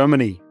university in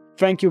Germany.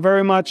 Thank you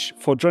very much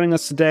for joining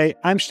us today.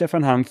 I'm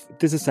Stefan Hanf.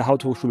 This is the How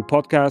to Hochschule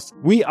podcast.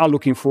 We are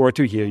looking forward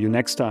to hear you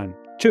next time.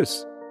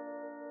 Tschüss.